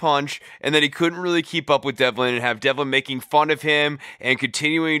really punch and that he couldn't really keep up with Devlin, and have Devlin making fun of him and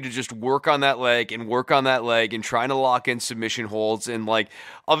continuing to just work on that leg and trying to lock in submission holds, and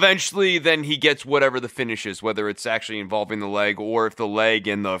eventually then he gets whatever the finish is, whether it's actually involving the leg or if the leg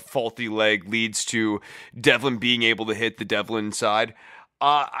and the faulty leg leads to Devlin being able to hit the Devlin side.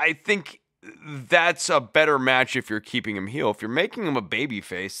 I think that's a better match if you're keeping him heel. If you're making him a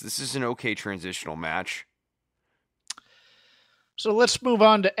babyface, this is an okay transitional match. So let's move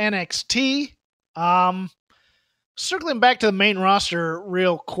on to NXT. Circling back to the main roster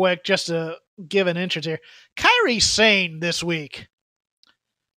real quick, just to give an interest here. Kairi Sane this week.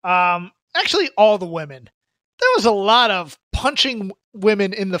 Actually, all the women. There was a lot of punching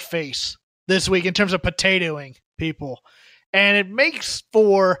women in the face this week in terms of potatoing people. And it makes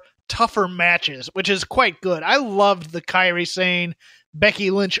for tougher matches, which is quite good. I loved the Kairi Sane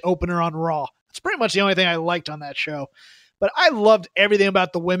Becky Lynch opener on Raw. That's pretty much the only thing I liked on that show. But I loved everything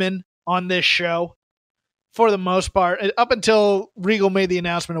about the women on this show. for the most part, up until Regal made the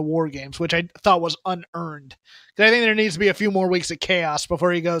announcement of War Games, which I thought was unearned. Because I think there needs to be a few more weeks of chaos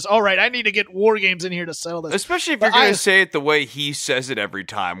before he goes, all right, I need to get War Games in here to settle this. Especially if you're going to say it the way he says it every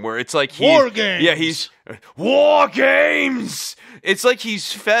time, where it's like War Games. Yeah, he's War Games. It's like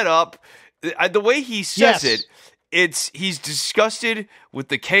he's fed up. The way he says it, he's disgusted with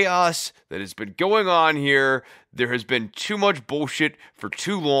the chaos that has been going on here. There has been too much bullshit for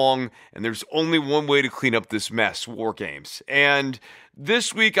too long, and there's only one way to clean up this mess, War Games. And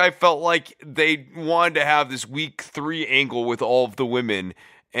this week I felt like they wanted to have this week 3 angle with all of the women,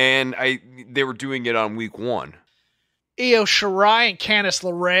 and they were doing it on week 1. Io Shirai and Candice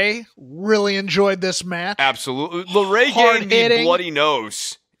LeRae really enjoyed this match. Absolutely. LeRae getting the bloody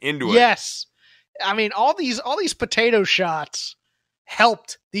nose into it. Yes. I mean, all these potato shots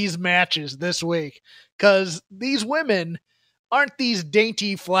helped these matches this week. Because these women aren't these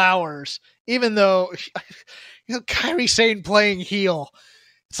dainty flowers, even though, Kairi Sane playing heel.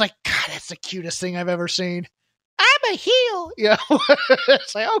 It's like, God, that's the cutest thing I've ever seen. I'm a heel.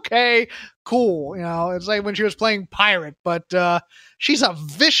 It's like, okay, cool. It's like when she was playing Pirate, but she's a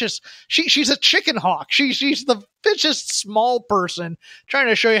vicious, she's a chicken hawk. She's the vicious small person trying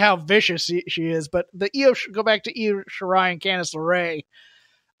to show you how vicious she is. But go back to Io Shirai and Candice LeRae.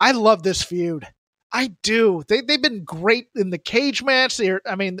 I love this feud. I do. They've been great in the cage match. Did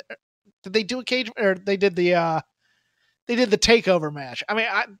they do a cage, or they did the takeover match? I mean,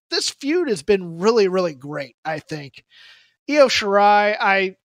 this feud has been really, really great. I think Io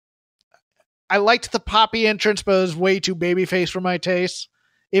Shirai. I liked the Poppy entrance, but it was way too babyface for my taste.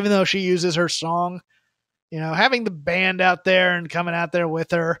 Even though she uses her song, having the band out there and coming out there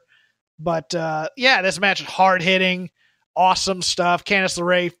with her. But this match is hard hitting, awesome stuff. Candice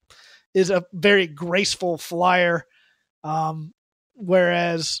LeRae is a very graceful flyer,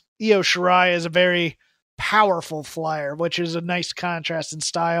 whereas Io Shirai is a very powerful flyer, which is a nice contrast in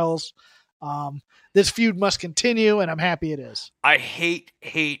styles. This feud must continue, and I'm happy it is. I hate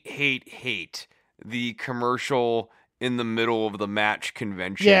the commercial in the middle of the match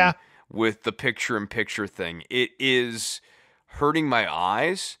convention with the picture-in-picture thing. It is hurting my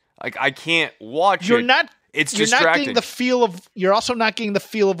eyes. Like, I can't watch it. It's distracting. You're also not getting the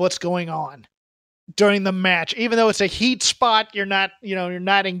feel of what's going on during the match. Even though it's a heat spot, you're not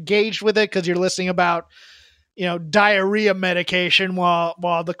engaged with it because you're listening about, diarrhea medication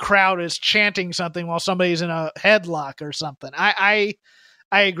while the crowd is chanting something while somebody's in a headlock or something. I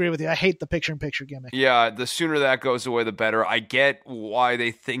agree with you. I hate the picture-in-picture gimmick. Yeah, the sooner that goes away, the better. I get why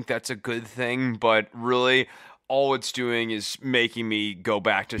they think that's a good thing, but really, all it's doing is making me go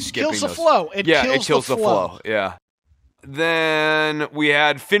back to skipping those. It kills the flow. Yeah. Then we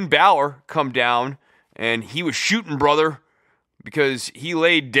had Finn Balor come down, and he was shooting, brother, because he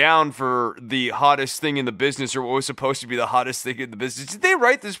laid down for the hottest thing in the business, or what was supposed to be the hottest thing in the business. Did they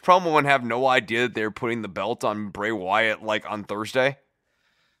write this promo and have no idea that they were putting the belt on Bray Wyatt, like, on Thursday?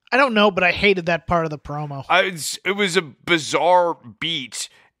 I don't know, but I hated that part of the promo. It was a bizarre beat,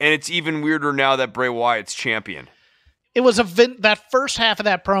 and it's even weirder now that Bray Wyatt's champion. It was that first half of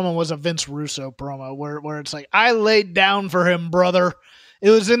that promo was a Vince Russo promo where it's like, I laid down for him, brother. It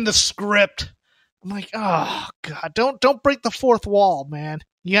was in the script. I'm like, oh God, don't break the fourth wall, man.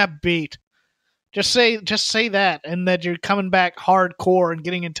 You got beat. Just say that, and that you're coming back hardcore and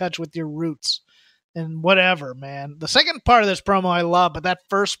getting in touch with your roots and whatever, man. The second part of this promo I love, but that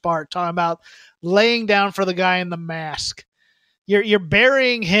first part talking about laying down for the guy in the mask. You're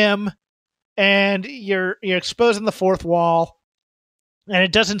burying him, and you're exposing the fourth wall, and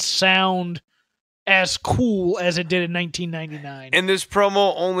it doesn't sound as cool as it did in 1999. And this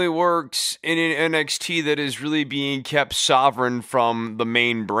promo only works in an NXT that is really being kept sovereign from the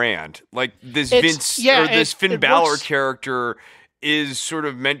main brand. Like this Finn Balor character is sort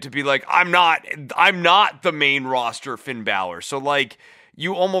of meant to be like, I'm not the main roster Finn Balor. So like,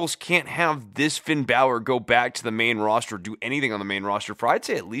 you almost can't have this Finn Balor go back to the main roster, do anything on the main roster for, I'd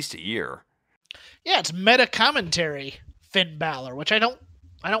say, at least a year. Yeah, it's meta commentary Finn Balor, which I don't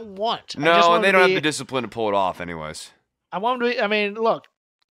want. No, and they don't have the discipline to pull it off anyways. I want him to be, I mean, look,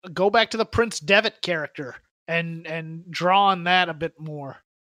 go back to the Prince Devitt character and draw on that a bit more.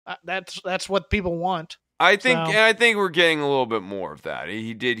 That's what people want. I think we're getting a little bit more of that.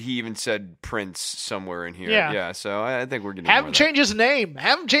 He even said Prince somewhere in here. Yeah. So I think we're getting Have him change his name.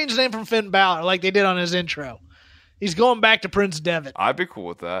 Have him change his name from Finn Balor like they did on his intro. He's going back to Prince Devitt. I'd be cool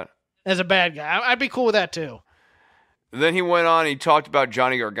with that. As a bad guy. I'd be cool with that too. Then he went on, he talked about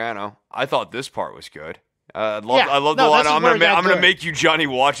Johnny Gargano. I thought this part was good. I love the line, I'm going to make you Johnny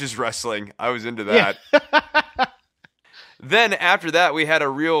watches wrestling. I was into that. Then after that, we had a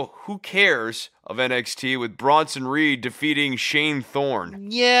real who cares of NXT with Bronson Reed defeating Shane Thorne.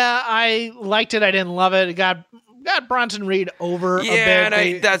 Yeah, I liked it. I didn't love it. It got Bronson Reed over a bit.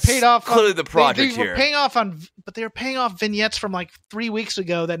 And that's paid off clearly the project they here. Were paying off but they were paying off vignettes from like 3 weeks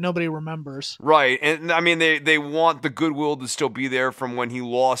ago that nobody remembers. Right, and I mean they want the goodwill to still be there from when he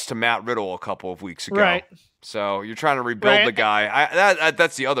lost to Matt Riddle a couple of weeks ago. Right. So you're trying to rebuild the guy.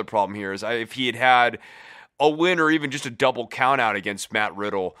 That's the other problem here is if he had a win or even just a double count out against Matt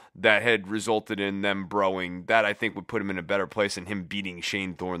Riddle that had resulted in them broing, that I think would put him in a better place than him beating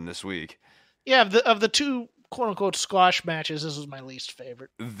Shane Thorne this week. Yeah, of the two quote-unquote squash matches, this was my least favorite.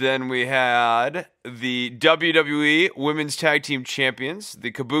 Then we had the WWE Women's Tag Team Champions,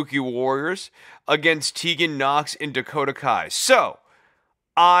 the Kabuki Warriors, against Tegan Nox and Dakota Kai. So,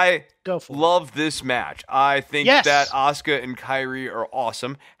 I love this match. I think that Asuka and Kairi are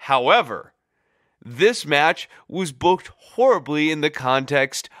awesome. However, this match was booked horribly in the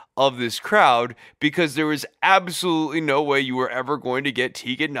context of this crowd because there was absolutely no way you were ever going to get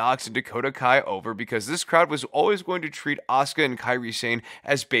Tegan Nox and Dakota Kai over because this crowd was always going to treat Asuka and Kairi Sane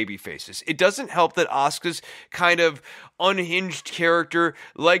as baby faces. It doesn't help that Asuka's kind of unhinged character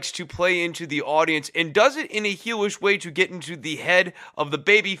likes to play into the audience and does it in a heelish way to get into the head of the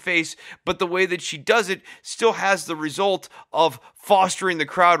baby face, but the way that she does it still has the result of fostering the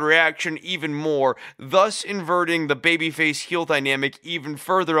crowd reaction even more, thus inverting the babyface heel dynamic even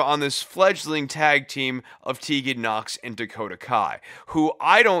further on this fledgling tag team of Tegan Nox and Dakota Kai, who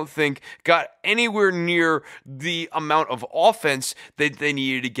I don't think got anywhere near the amount of offense that they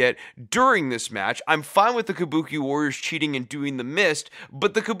needed to get during this match. I'm fine with the Kabuki Warriors cheating and doing the mist,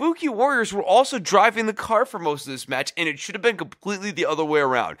 but the Kabuki Warriors were also driving the car for most of this match, and it should have been completely the other way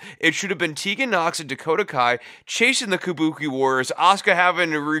around. It should have been Tegan Nox and Dakota Kai chasing the Kabuki Warriors, Asuka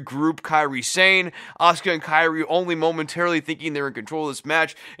having to regroup Kairi Sane, Asuka and Kairi only momentarily thinking they're in control of this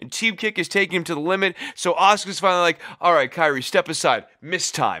match, and Team Kick is taking him to the limit, so Asuka's finally like, all right, Kairi, step aside,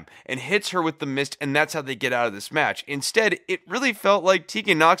 mist time, and hits her with the mist, and that's how they get out of this match. Instead, it really felt like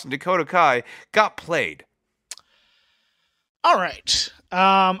Tegan Nox and Dakota Kai got played. All right.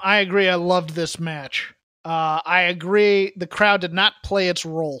 I agree. I loved this match. I agree the crowd did not play its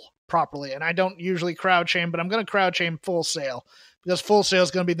role properly, and I don't usually crowd shame, but I'm going to crowd shame Full Sail because Full Sail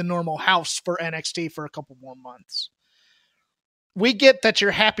is going to be the normal house for NXT for a couple more months. We get that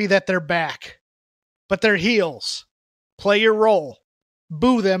you're happy that they're back, but they're heels. Play your role.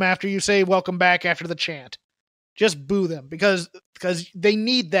 Boo them after you say welcome back after the chant. Just boo them because they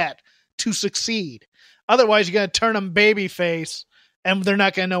need that to succeed. Otherwise, you're going to turn them babyface, and they're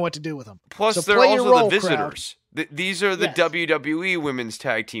not going to know what to do with them. Plus, so they're also role, the visitors. These are the WWE Women's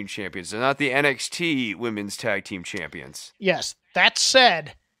Tag Team Champions. They're not the NXT Women's Tag Team Champions. Yes. That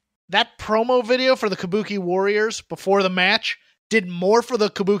said, that promo video for the Kabuki Warriors before the match did more for the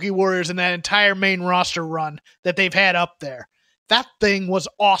Kabuki Warriors in that entire main roster run that they've had up there. That thing was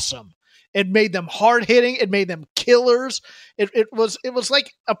awesome. It made them hard-hitting. It made them killers. It was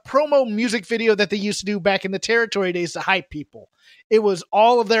like a promo music video that they used to do back in the territory days to hype people. It was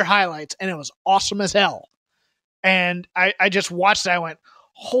all of their highlights, and it was awesome as hell. And I just watched that. I went,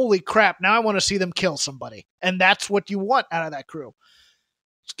 holy crap, now I want to see them kill somebody. And that's what you want out of that crew.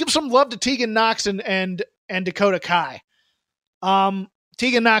 Let's give some love to Tegan Nox and Dakota Kai.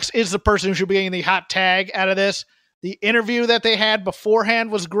 Tegan Nox is the person who should be getting the hot tag out of this. The interview that they had beforehand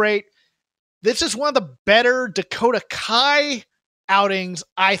was great. This is one of the better Dakota Kai outings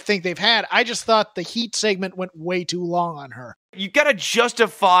I think they've had. I just thought the heat segment went way too long on her. You got to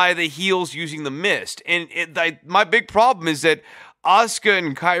justify the heels using the mist. And my big problem is that Asuka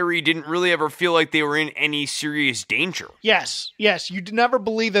and Kairi didn't really ever feel like they were in any serious danger. Yes. You did never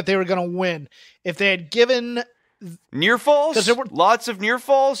believe that they were going to win. If they had given near falls? Because there were lots of near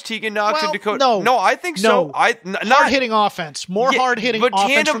falls. Tegan Nox and Dakota. No, I think so. Not hard-hitting offense. More hard-hitting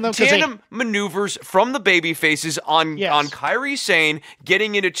offense from them. Tandem maneuvers from the baby faces on Kairi Sane,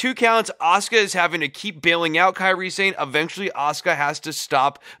 getting into 2 counts. Asuka is having to keep bailing out Kairi Sane. Eventually, Asuka has to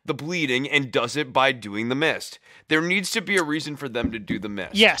stop the bleeding and does it by doing the mist. There needs to be a reason for them to do the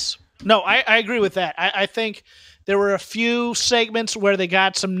mist. Yes. No, I agree with that. I think there were a few segments where they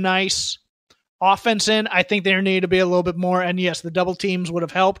got some nice offense in. I think there needed to be a little bit more, and yes, the double teams would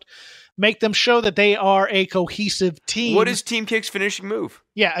have helped make them show that they are a cohesive team. What is Team Kick's finishing move?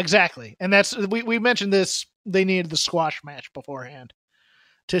 Yeah, exactly. And that's we mentioned this. They needed the squash match beforehand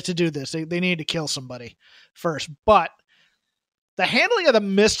to do this. They needed to kill somebody first. But the handling of the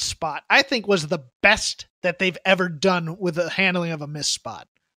missed spot, I think, was the best that they've ever done with the handling of a missed spot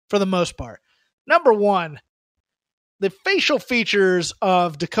for the most part. Number one, the facial features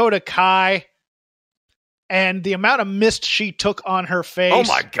of Dakota Kai And the amount of mist she took on her face. Oh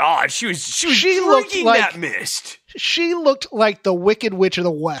my God, she looked like that mist. She looked like the Wicked Witch of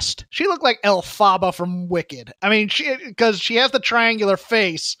the West. She looked like Elphaba from Wicked. I mean, because she has the triangular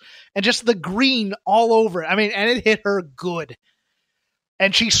face and just the green all over it. I mean, and it hit her good.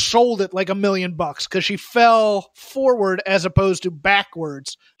 And she sold it like $1 million because she fell forward as opposed to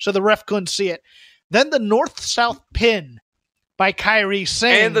backwards, so the ref couldn't see it. Then the north-south pin by Kairi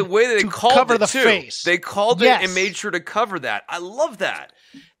Sane, and the way that they called cover it the too. face. They called it and made sure to cover that. I love that.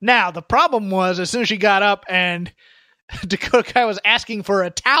 Now the problem was, as soon as she got up and Dakota Kai was asking for a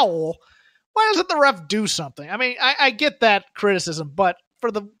towel, why doesn't the ref do something? I mean, I get that criticism, but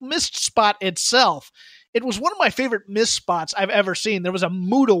for the missed spot itself, it was one of my favorite missed spots I've ever seen. There was a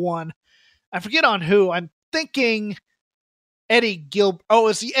Muda one. I forget on who. I'm thinking Eddie Gilbert. Oh,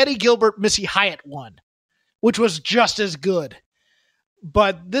 it's the Eddie Gilbert Missy Hyatt one, which was just as good.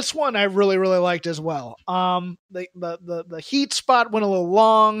 But this one I really, really liked as well. The heat spot went a little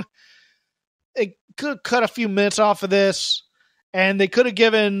long. It could have cut a few minutes off of this, and they could have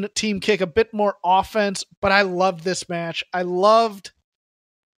given Team Kick a bit more offense, but I loved this match. I loved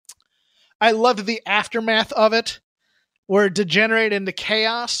the aftermath of it, where it degenerated into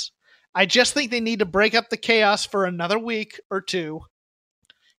chaos. I just think they need to break up the chaos for another week or two.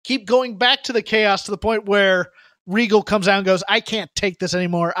 Keep going back to the chaos to the point where Regal comes out and goes, I can't take this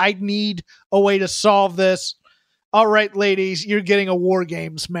anymore. I need a way to solve this. All right, ladies, you're getting a War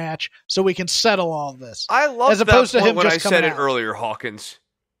Games match so we can settle all this. I love as opposed that to him when just I said it out. earlier, Hawkins.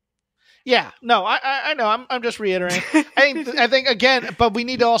 Yeah, no, I know. I'm just reiterating. I think again, but we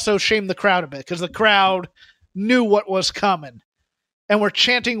need to also shame the crowd a bit because the crowd knew what was coming. And we're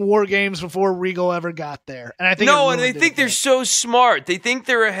chanting War Games before Regal ever got there. And I think and they think they're so smart. They think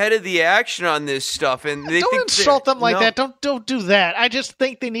they're ahead of the action on this stuff. And they don't insult them like that. Don't do that. I just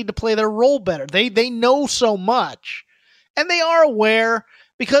think they need to play their role better. They know so much. And they are aware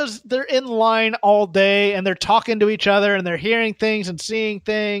because they're in line all day and they're talking to each other and they're hearing things and seeing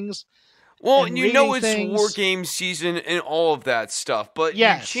things. Well, and you know it's things. War Games season and all of that stuff. But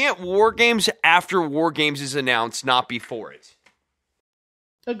yes. You chant War Games after War Games is announced, not before it.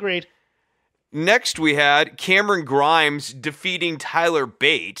 Agreed. Next, we had Cameron Grimes defeating Tyler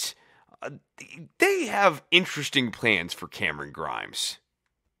Bate. They have interesting plans for Cameron Grimes.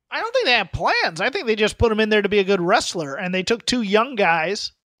 I don't think they have plans. I think they just put him in there to be a good wrestler. And they took two young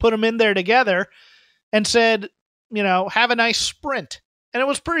guys, put them in there together, and said, have a nice sprint. And it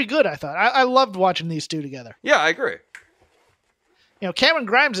was pretty good, I thought. I loved watching these two together. Yeah, I agree. Cameron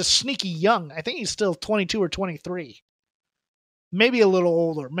Grimes is sneaky young. I think he's still 22 or 23. Maybe a little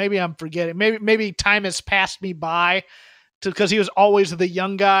older. Maybe I'm forgetting. Maybe time has passed me by because he was always the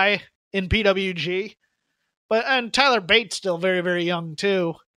young guy in PWG. And Tyler Bate's still very, very young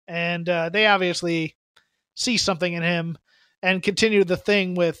too. And they obviously see something in him and continue the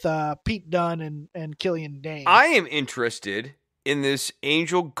thing with Pete Dunne and Killian Dane. I am interested in this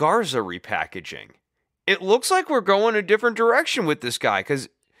Angel Garza repackaging. It looks like we're going a different direction with this guy because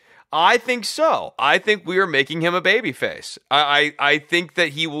I think so. I think we are making him a babyface. I think that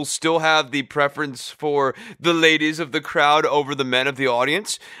he will still have the preference for the ladies of the crowd over the men of the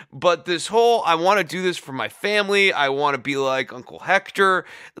audience. But this whole, I want to do this for my family. I want to be like Uncle Hector.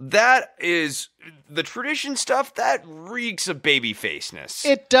 That is the tradition stuff that reeks of babyfaceness.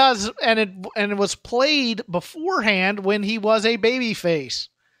 It does, and it was played beforehand when he was a babyface.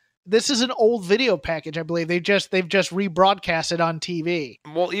 This is an old video package, I believe. They've just rebroadcast it on TV.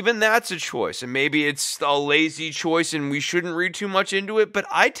 Well, even that's a choice, and maybe it's a lazy choice, and we shouldn't read too much into it, but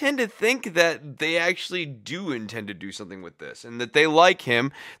I tend to think that they actually do intend to do something with this, and that they like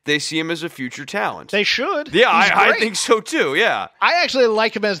him. They see him as a future talent. They should. Yeah, I think so too, yeah. I actually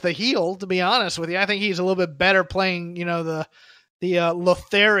like him as the heel, to be honest with you. I think he's a little bit better playing, the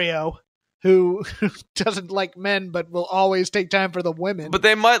Lothario, who doesn't like men but will always take time for the women. But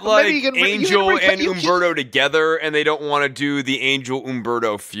they might like Angel and Umberto together, and they don't want to do the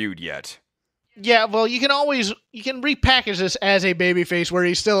Angel-Umberto feud yet. Yeah, well, you can repackage this as a babyface where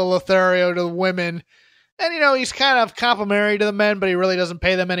he's still a Lothario to the women. And, he's kind of complimentary to the men, but he really doesn't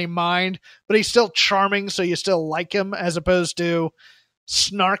pay them any mind. But he's still charming, so you still like him as opposed to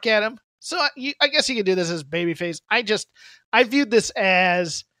snark at him. So I guess you could do this as babyface. I viewed this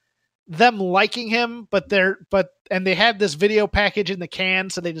as them liking him, but they had this video package in the can,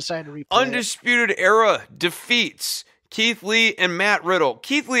 so they decided to replay Undisputed Era defeats Keith Lee and Matt Riddle.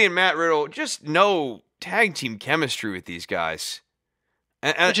 Keith Lee and Matt Riddle, just no tag team chemistry with these guys.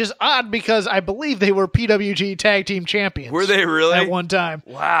 Which is odd because I believe they were PWG tag team champions. Were they really? At one time.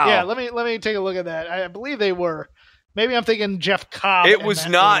 Wow. Yeah, let me take a look at that. I believe they were. Maybe I'm thinking Jeff Cobb. It was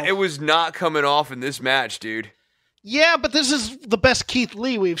not coming off in this match, dude. Yeah, but this is the best Keith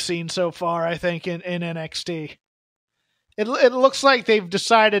Lee we've seen so far, I think, in NXT. It looks like they've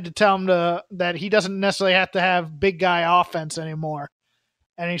decided to tell him that he doesn't necessarily have to have big guy offense anymore.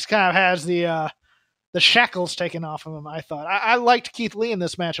 And he's kind of has the shackles taken off of him, I thought. I liked Keith Lee in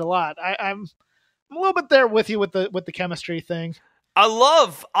this match a lot. I'm a little bit there with you with the chemistry thing. I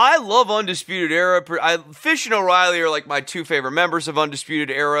love Undisputed Era. Fish and O'Reilly are like my two favorite members of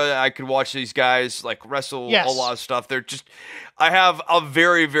Undisputed Era. I could watch these guys like wrestle a lot of stuff. I have a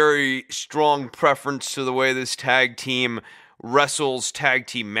very, very strong preference to the way this tag team wrestles tag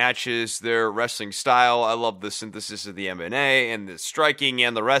team matches, their wrestling style. I love the synthesis of the M&A and the striking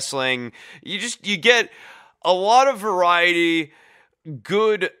and the wrestling. You get a lot of variety,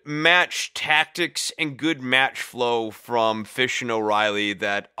 good match tactics, and good match flow from Fish and O'Reilly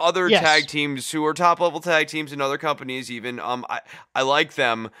that other tag teams who are top-level tag teams in other companies even, I like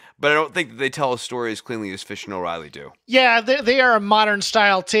them, but I don't think that they tell a story as cleanly as Fish and O'Reilly do. Yeah, they are a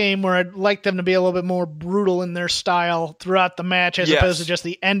modern-style team where I'd like them to be a little bit more brutal in their style throughout the match as opposed to just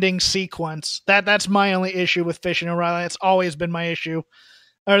the ending sequence. That's my only issue with Fish and O'Reilly. That's always been my issue.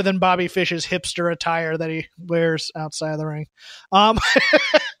 Other than Bobby Fish's hipster attire that he wears outside of the ring,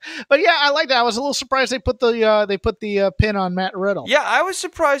 but yeah, I like that. I was a little surprised they put the pin on Matt Riddle. Yeah, I was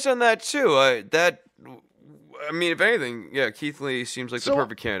surprised on that too. If anything, Keith Lee seems like the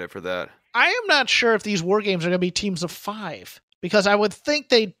perfect candidate for that. I am not sure if these War Games are going to be teams of 5 because I would think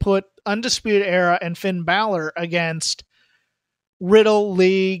they'd put Undisputed Era and Finn Balor against Riddle,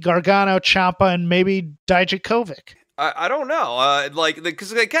 Lee, Gargano, Ciampa, and maybe Dijakovic. I don't know, because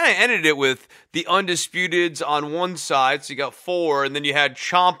they kind of ended it with the Undisputeds on one side, so you got 4, and then you had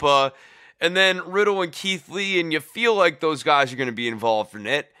Ciampa, and then Riddle and Keith Lee, and you feel like those guys are going to be involved in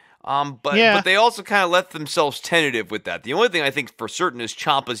it. But they also kind of left themselves tentative with that. The only thing I think for certain is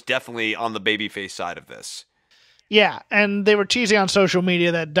Ciampa's definitely on the babyface side of this. Yeah, and they were teasing on social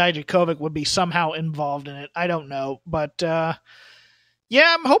media that Dijakovic would be somehow involved in it. I don't know, but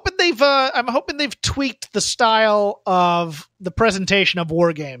yeah, I'm hoping they've tweaked the style of the presentation of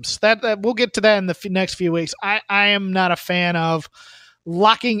War Games. That we'll get to that in the next few weeks. I am not a fan of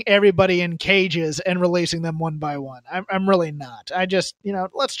locking everybody in cages and releasing them one by one. I'm really not. I just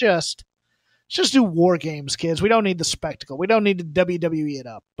let's just do War Games, kids. We don't need the spectacle. We don't need to WWE it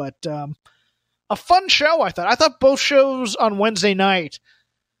up. But a fun show, I thought. I thought both shows on Wednesday night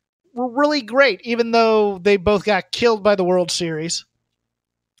were really great, even though they both got killed by the World Series.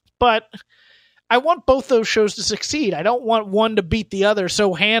 But I want both those shows to succeed. I don't want one to beat the other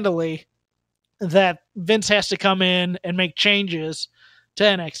so handily that Vince has to come in and make changes to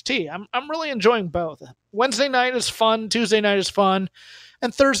NXT. I'm really enjoying both. Wednesday night is fun, Tuesday night is fun,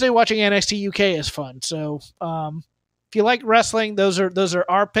 and Thursday watching NXT UK is fun. So if you like wrestling, those are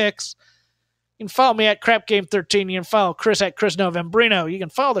our picks. You can follow me at CrapGame13. You can follow Chris at Chris Novembrino. You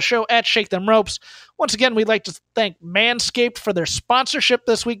can follow the show at Shake Them Ropes. Once again, we'd like to thank Manscaped for their sponsorship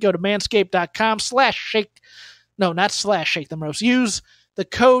this week. Go to manscaped.com/shake. No, not /Shake Them Ropes. Use the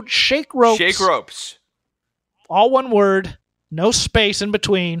code ShakeRopes. Shake Ropes. All one word, no space in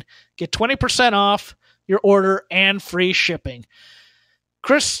between. Get 20% off your order and free shipping.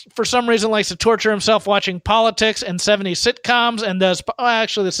 Chris, for some reason, likes to torture himself watching politics and 70s sitcoms and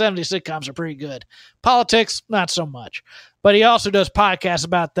actually, the 70s sitcoms are pretty good. Politics, not so much. But he also does podcasts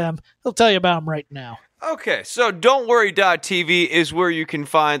about them. He'll tell you about them right now. Okay, so Don'tWorry.tv is where you can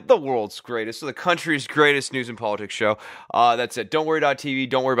find the world's greatest, so the country's greatest news and politics show. That's it. Don'tWorry.tv.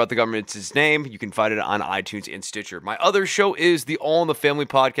 Don't worry about the government. It's his name. You can find it on iTunes and Stitcher. My other show is the All in the Family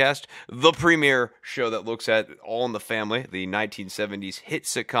podcast, the premier show that looks at All in the Family, the 1970s hit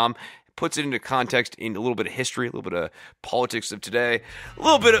sitcom. Puts it into context in a little bit of history, a little bit of politics of today, a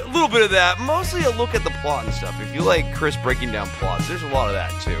little bit of that. Mostly a look at the plot and stuff. If you like Chris breaking down plots, there's a lot of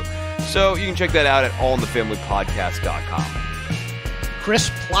that too. So you can check that out at allinthefamilypodcast.com. Chris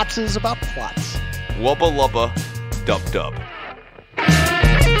plots about plots. Wubba lubba dub dub.